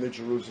the heavenly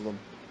Jerusalem.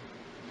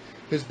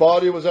 His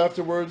body was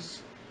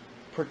afterwards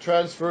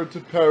transferred to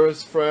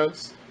Paris,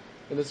 France,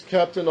 and is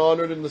kept and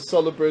honored in the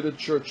celebrated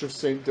church of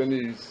Saint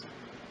Denis.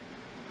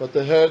 But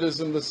the head is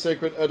in the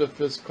sacred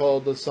edifice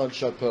called the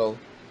Sainte-Chapelle.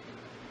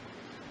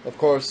 Of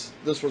course,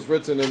 this was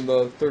written in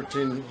the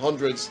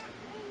 1300s,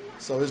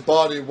 so his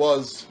body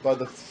was, by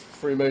the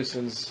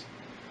Freemasons,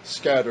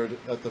 scattered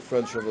at the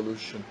French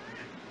Revolution.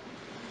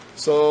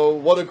 So,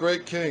 what a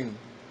great king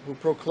who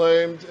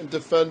proclaimed and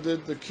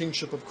defended the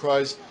kingship of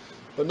Christ.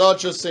 But not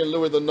just St.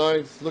 Louis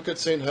IX. Look at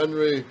St.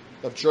 Henry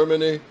of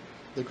Germany,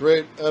 the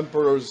great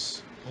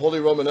emperors,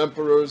 Holy Roman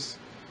emperors,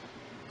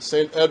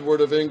 St.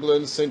 Edward of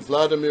England, St.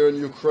 Vladimir in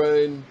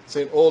Ukraine,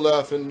 St.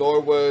 Olaf in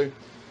Norway,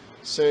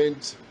 the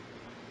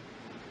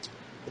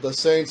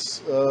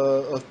saints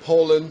of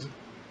Poland,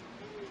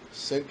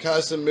 St.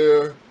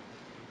 Casimir,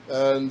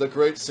 and the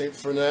great St.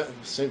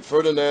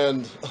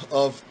 Ferdinand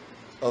of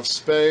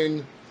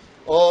Spain,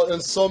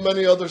 and so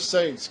many other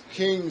saints,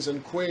 kings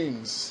and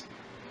queens,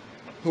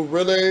 who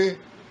really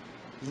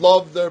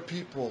loved their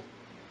people,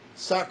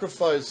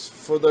 sacrificed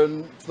for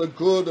the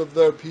good of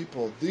their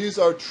people. These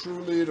are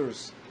true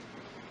leaders,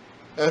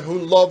 and who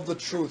love the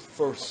truth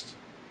first.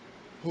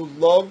 Who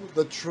love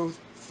the truth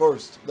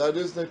first. That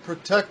is, they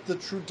protect the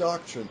true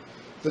doctrine,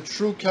 the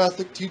true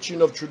Catholic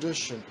teaching of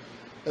tradition,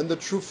 and the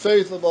true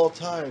faith of all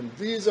time.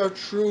 These are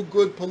true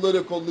good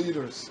political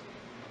leaders.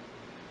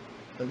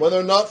 And when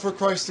they're not for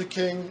Christ the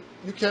King,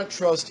 you can't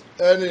trust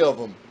any of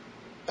them.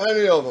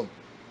 Any of them.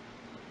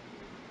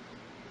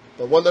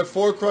 But when they're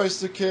for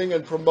Christ the King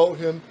and promote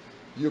him,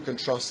 you can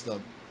trust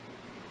them.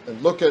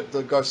 And look at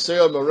the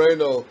Garcia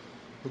Moreno,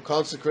 who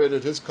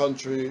consecrated his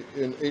country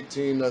in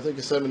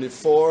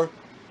 1874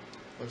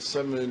 or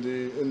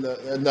 70, in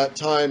that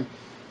time,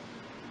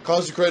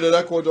 consecrated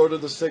Ecuador to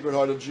the Sacred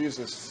Heart of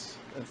Jesus.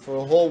 And for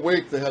a whole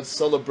week they had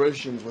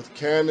celebrations with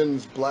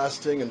cannons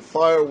blasting and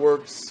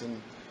fireworks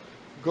and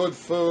good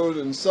food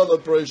and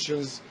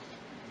celebrations.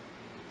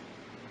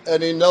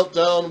 And he knelt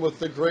down with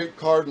the great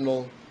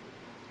Cardinal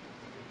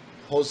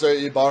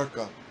Jose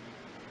Ibarca,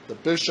 the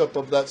bishop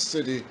of that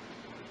city,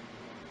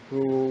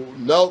 who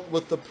knelt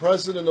with the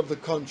president of the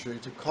country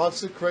to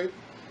consecrate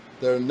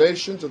their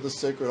nation to the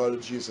Sacred Heart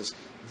of Jesus.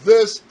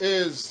 This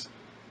is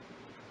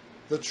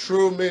the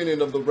true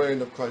meaning of the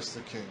reign of Christ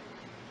the King.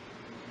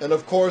 And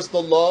of course,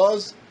 the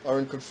laws are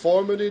in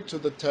conformity to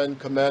the 10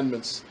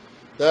 Commandments.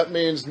 That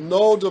means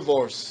no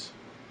divorce.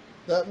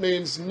 That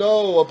means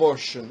no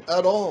abortion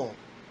at all.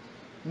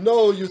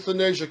 No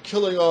euthanasia,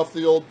 killing off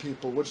the old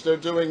people, which they're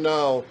doing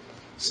now,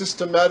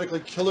 systematically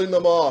killing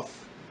them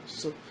off,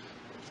 so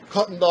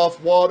cutting off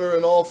water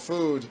and all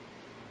food.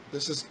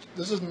 This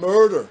is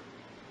murder,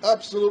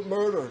 absolute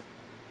murder.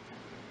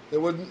 It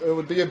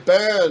would be a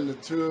ban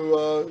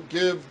to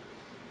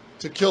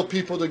kill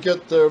people to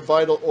get their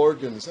vital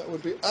organs. That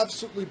would be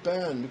absolutely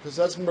banned, because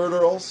that's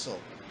murder also.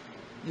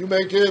 You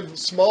may give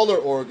smaller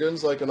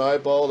organs like an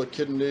eyeball, a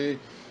kidney,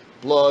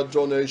 blood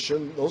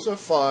donation. Those are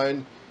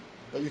fine.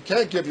 But you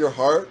can't give your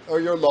heart or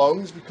your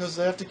lungs, because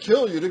they have to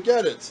kill you to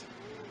get it.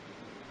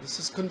 This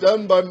is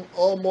condemned by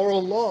all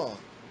moral law.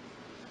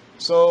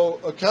 So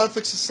a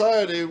Catholic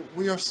society,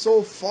 we are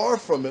so far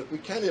from it, we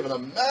can't even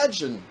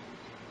imagine.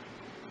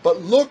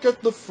 But look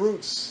at the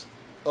fruits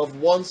of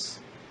once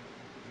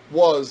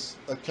was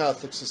a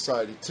Catholic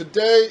society.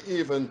 Today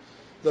even,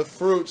 the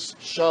fruits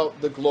shout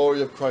the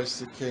glory of Christ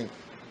the King.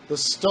 The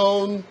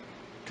stone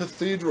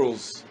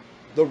cathedrals,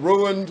 the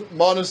ruined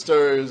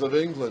monasteries of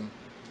England,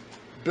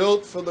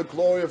 built for the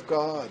glory of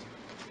God.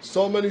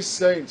 So many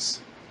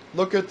saints.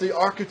 Look at the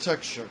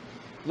architecture.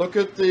 Look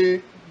at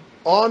the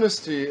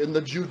honesty in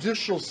the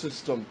judicial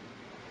system.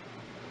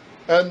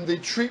 And the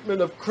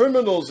treatment of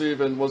criminals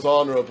even was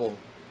honorable.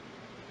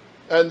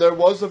 And there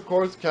was, of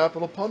course,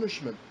 capital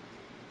punishment,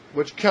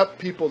 which kept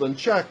people in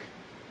check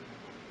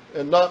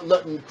and not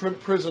letting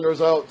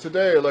prisoners out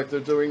today like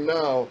they're doing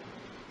now,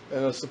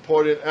 and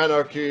supporting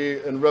anarchy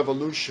and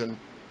revolution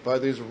by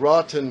these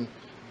rotten,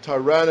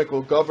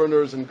 tyrannical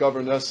governors and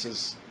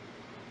governesses.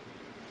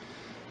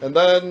 And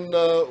then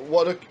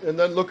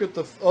look at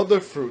the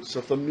other fruits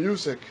of the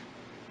music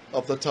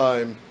of the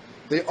time,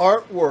 the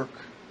artwork,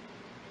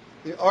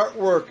 the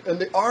artwork and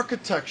the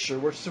architecture,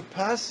 which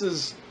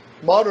surpasses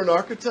modern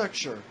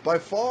architecture by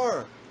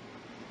far.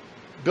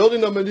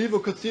 Building a medieval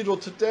cathedral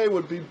today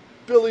would be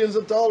billions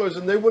of dollars,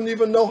 and they wouldn't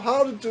even know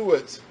how to do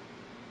it,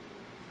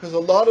 because a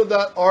lot of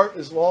that art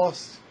is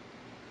lost.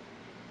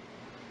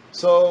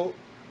 So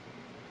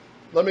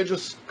let me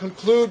just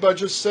conclude by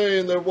just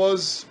saying there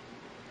was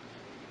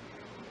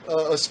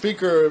a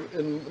speaker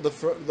in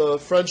the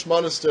French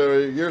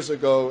monastery years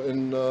ago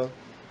in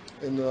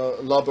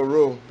La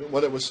Barou,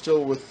 when it was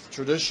still with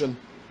tradition.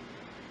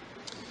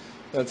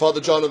 And Father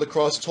John of the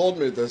Cross told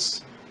me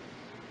this.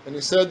 And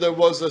he said there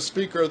was a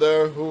speaker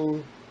there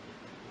who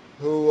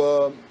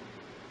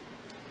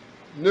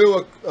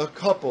knew a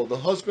couple. The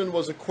husband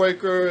was a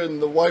Quaker and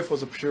the wife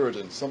was a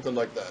Puritan, something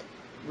like that.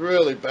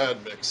 Really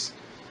bad mix.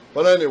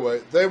 But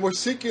anyway, they were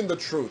seeking the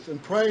truth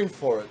and praying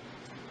for it.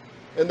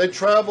 And they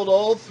traveled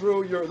all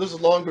through Europe. This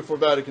is long before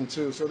Vatican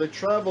II. So they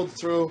traveled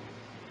through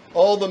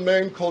all the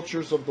main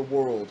cultures of the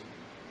world.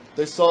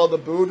 They saw the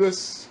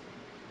Buddhists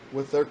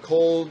with their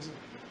cold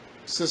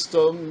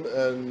system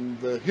and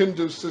the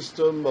Hindu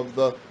system of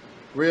the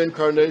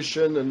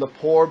reincarnation and the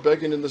poor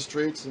begging in the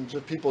streets, and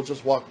just, people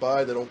just walk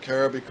by. They don't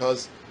care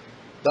because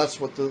that's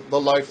what the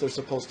life they're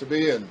supposed to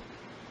be in.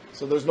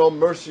 So there's no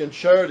mercy and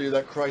charity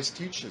that Christ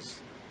teaches.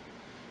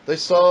 They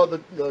saw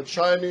the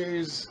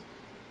Chinese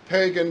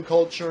pagan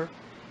culture,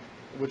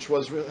 which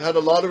had a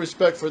lot of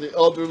respect for the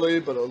elderly,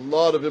 but a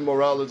lot of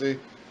immorality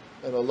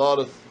and a lot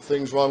of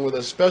things wrong with it,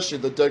 especially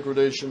the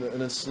degradation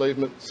and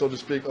enslavement, so to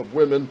speak, of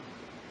women,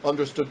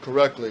 understood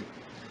correctly.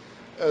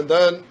 And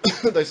then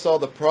they saw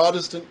the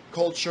Protestant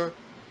culture,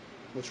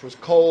 which was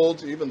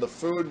cold, even the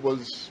food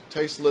was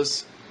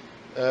tasteless,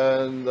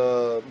 and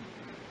the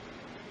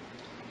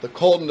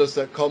coldness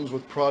that comes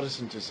with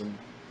Protestantism.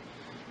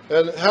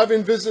 And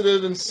having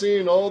visited and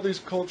seen all these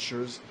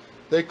cultures,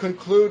 they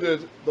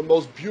concluded the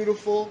most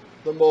beautiful,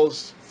 the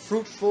most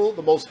fruitful,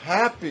 the most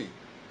happy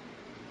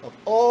of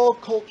all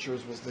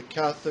cultures was the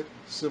Catholic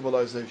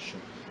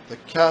civilization, the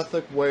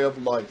Catholic way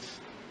of life.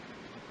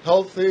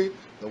 Healthy,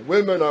 the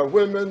women are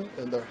women,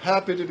 and they're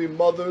happy to be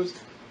mothers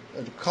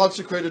and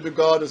consecrated to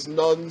God as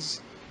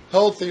nuns,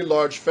 healthy,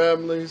 large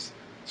families,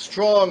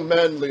 strong,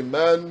 manly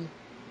men.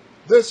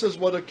 This is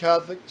what a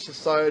Catholic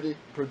society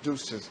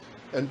produces.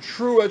 And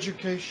true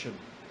education,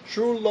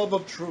 true love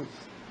of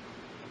truth.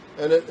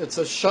 And it's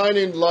a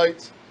shining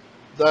light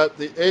that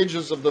the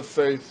ages of the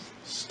faith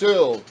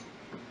still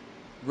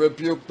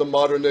rebuke the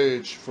modern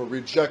age for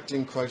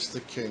rejecting Christ the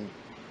King.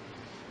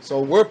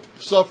 So we're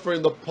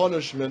suffering the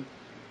punishment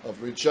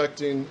of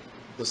rejecting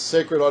the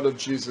Sacred Heart of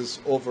Jesus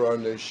over our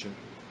nation.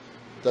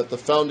 That the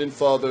Founding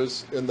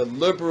Fathers in the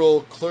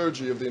liberal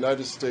clergy of the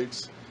United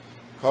States,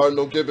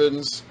 Cardinal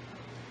Gibbons,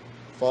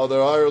 Father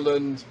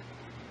Ireland,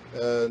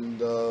 and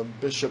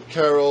Bishop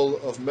Carroll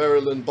of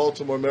Maryland,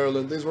 Baltimore,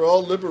 Maryland, these were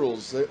all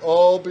liberals. They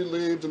all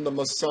believed in the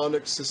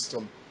Masonic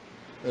system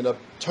and have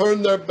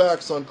turned their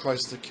backs on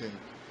Christ the King.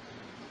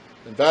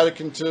 And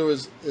Vatican II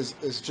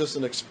is just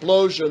an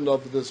explosion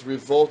of this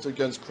revolt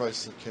against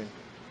Christ the King.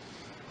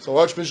 So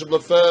Archbishop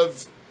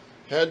Lefebvre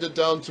handed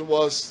down to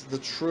us the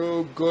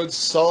true, good,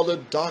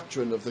 solid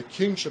doctrine of the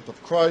kingship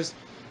of Christ,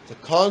 the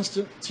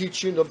constant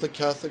teaching of the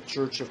Catholic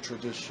Church of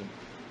tradition.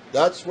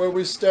 That's where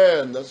we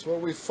stand. That's where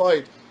we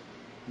fight,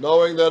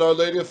 knowing that Our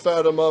Lady of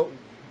Fatima,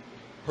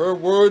 her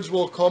words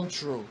will come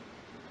true.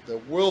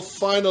 There will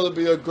finally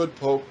be a good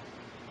Pope.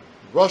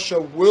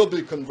 Russia will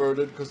be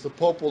converted because the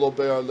Pope will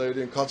obey Our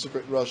Lady and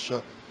consecrate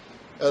Russia.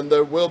 And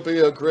there will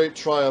be a great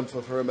triumph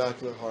of her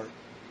Immaculate Heart.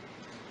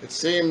 It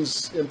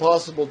seems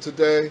impossible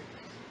today,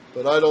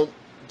 but I don't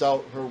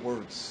doubt her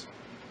words.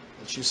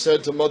 And she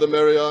said to Mother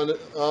Mariana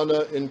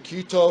in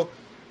Quito,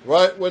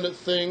 right when it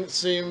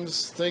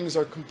seems things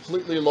are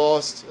completely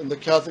lost and the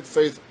Catholic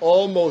faith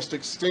almost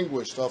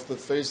extinguished off the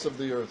face of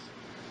the earth,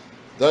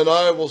 then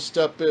I will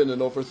step in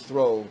and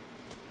overthrow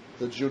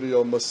the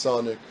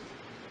Judeo-Masonic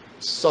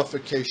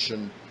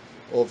suffocation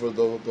over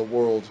the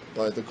world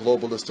by the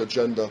globalist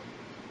agenda.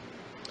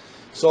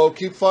 So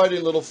keep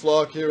fighting, little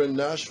flock here in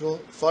Nashville.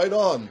 Fight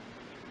on.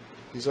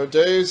 These are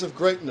days of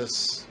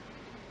greatness.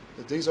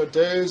 These are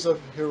days of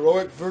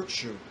heroic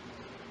virtue.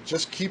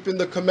 Just keeping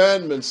the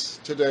commandments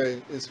today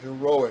is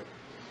heroic.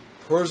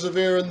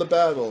 Persevere in the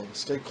battle.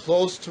 Stay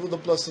close to the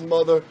Blessed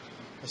Mother,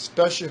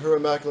 especially her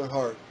Immaculate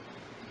Heart.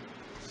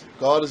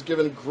 God has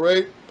given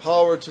great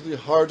power to the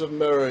heart of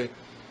Mary.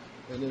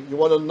 And you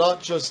want to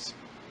not just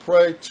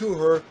pray to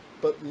her,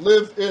 but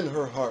live in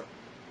her heart.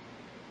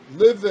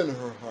 Live in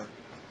her heart.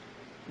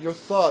 Your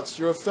thoughts,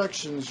 your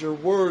affections, your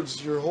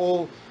words, your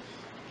whole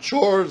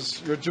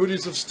chores, your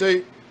duties of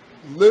state,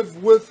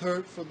 live with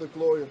her for the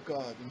glory of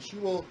God. And she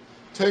will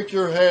take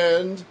your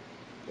hand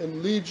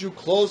and lead you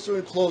closer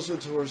and closer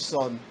to her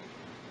Son,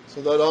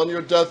 so that on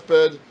your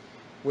deathbed,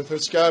 with her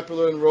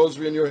scapular and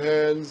rosary in your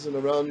hands and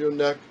around your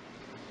neck,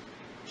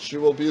 she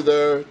will be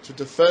there to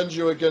defend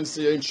you against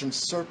the ancient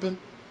serpent,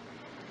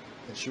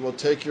 and she will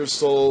take your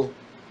soul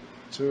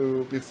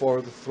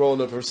before the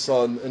throne of her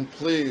Son and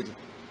plead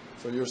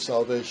for your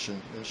salvation.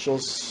 And she'll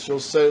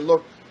say,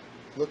 look,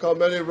 Look how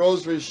many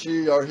rosaries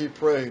she or he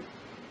prayed.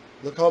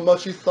 Look how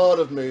much he thought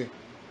of me.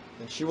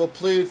 And she will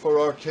plead for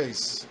our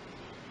case.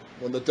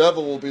 When the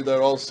devil will be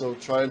there also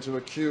trying to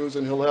accuse,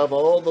 and he'll have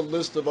all the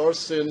list of our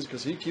sins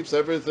because he keeps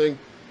everything.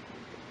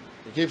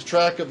 He keeps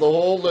track of the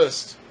whole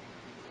list.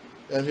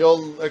 And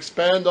he'll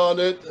expand on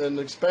it and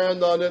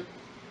expand on it.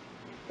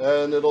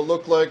 And it'll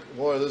look like,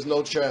 boy, there's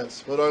no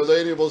chance. But Our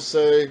Lady will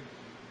say,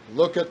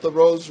 look at the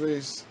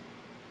rosaries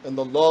and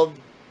the love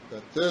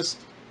that this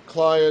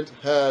client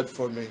had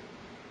for me.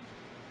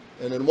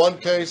 And in one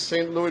case,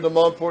 St. Louis de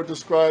Montfort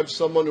describes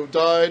someone who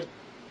died,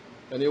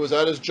 and he was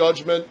at his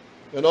judgment,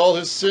 and all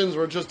his sins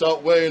were just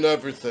outweighing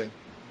everything.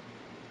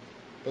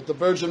 But the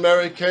Virgin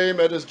Mary came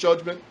at his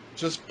judgment,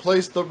 just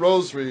placed the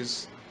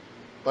rosaries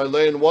by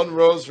laying one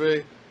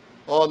rosary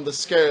on the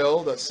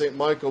scale that St.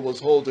 Michael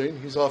was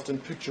holding. He's often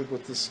pictured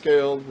with the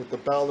scale, with the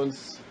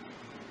balance.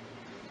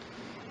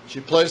 She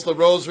placed the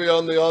rosary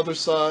on the other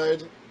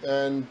side,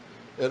 and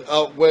it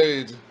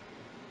outweighed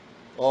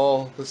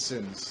all the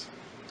sins.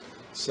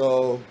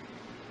 So,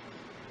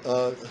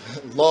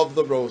 love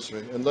the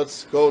rosary. And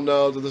let's go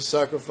now to the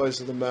sacrifice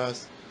of the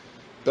Mass,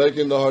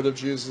 begging the heart of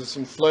Jesus,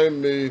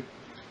 inflame me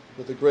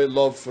with a great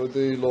love for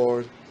thee,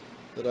 Lord,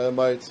 that I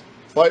might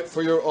fight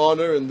for your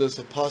honor in this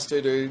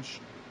apostate age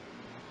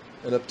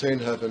and obtain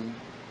heaven.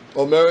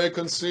 O Mary,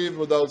 conceived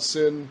without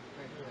sin.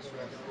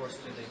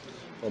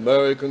 O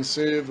Mary,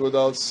 conceived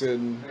without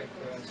sin.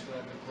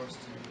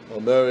 O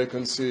Mary,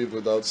 conceived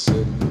without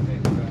sin.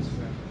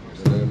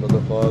 In the name of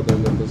the Father,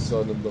 and of the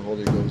Son, and the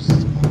Holy Ghost.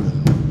 Amen.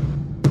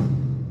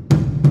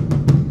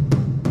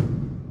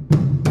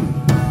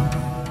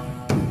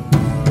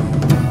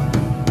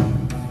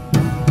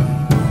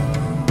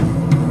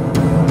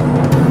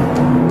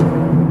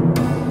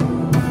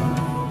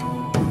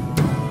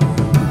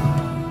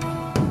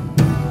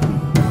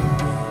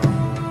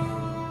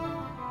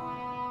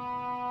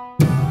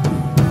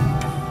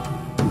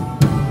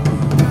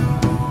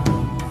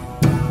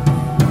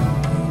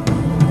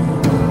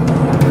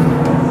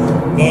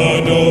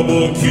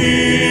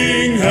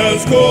 King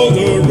has called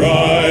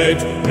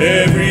aright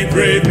every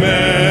brave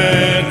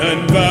man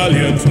and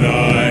valiant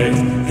knight.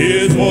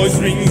 His voice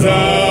rings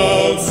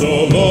out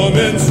solemn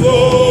and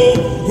slow.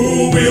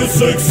 Who will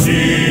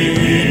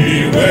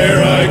succeed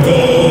where I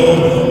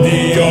go?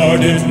 The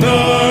ardent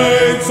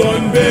knights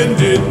on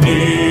bended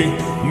knee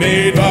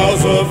made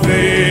vows of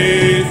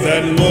faith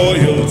and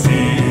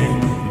loyalty.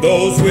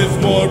 Those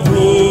with more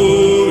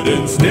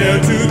prudence dare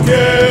to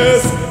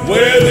guess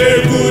where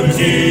their good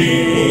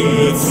king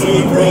would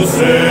soon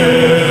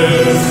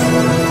process.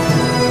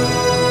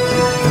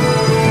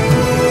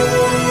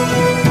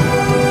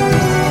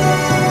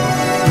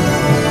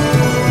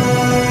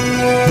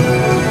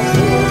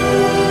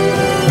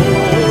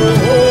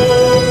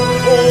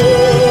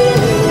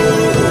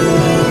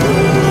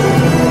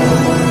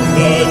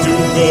 The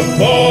Duke of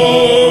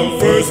Palm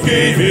first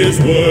gave his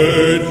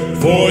word,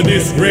 for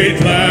this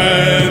great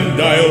land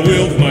I'll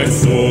wield my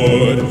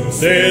sword.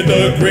 Said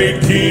the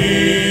great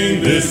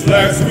king, this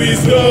lacks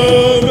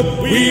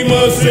wisdom, we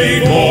must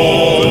save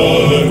all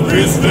of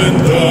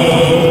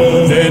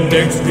Christendom. Then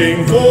next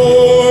came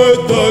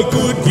forth the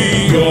good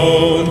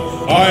Guillaume,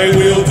 I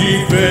will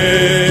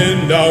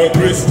defend our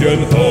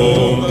Christian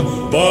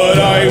home. But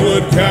I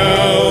would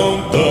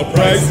count the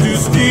price too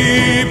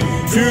steep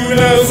to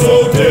now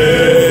so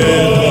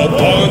dead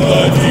upon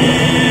the deep.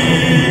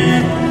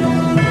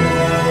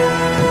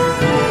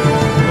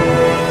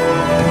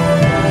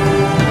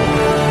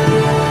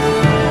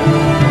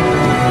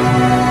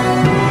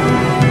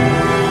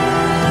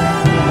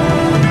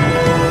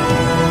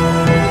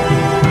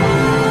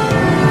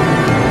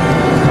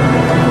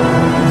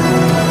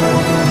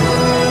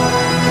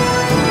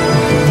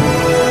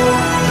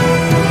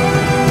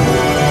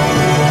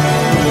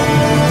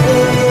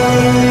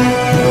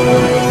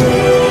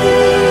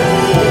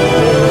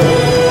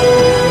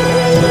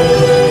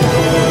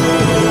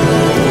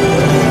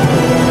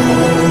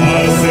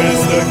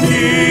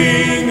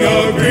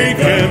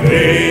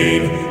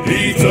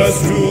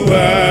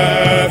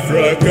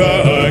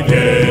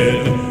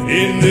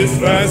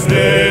 Vast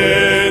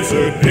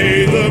desert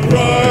paid the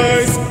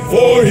price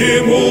for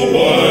him who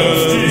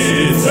once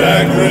did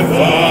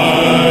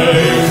sacrifice.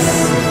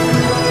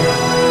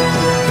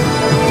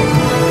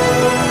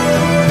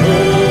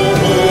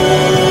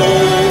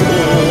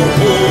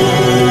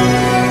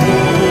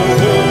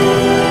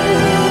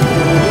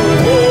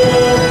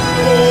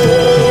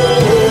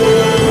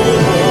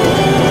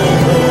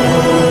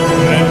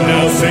 And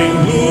now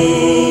St.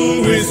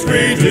 Louis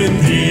great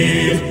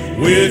indeed,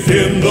 with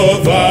him the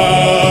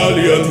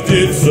valiant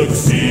did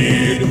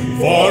succeed.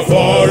 Far,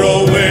 far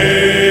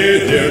away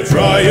their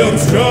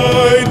triumphs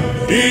shine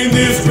in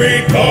this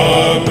great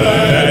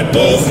combat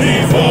most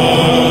divine.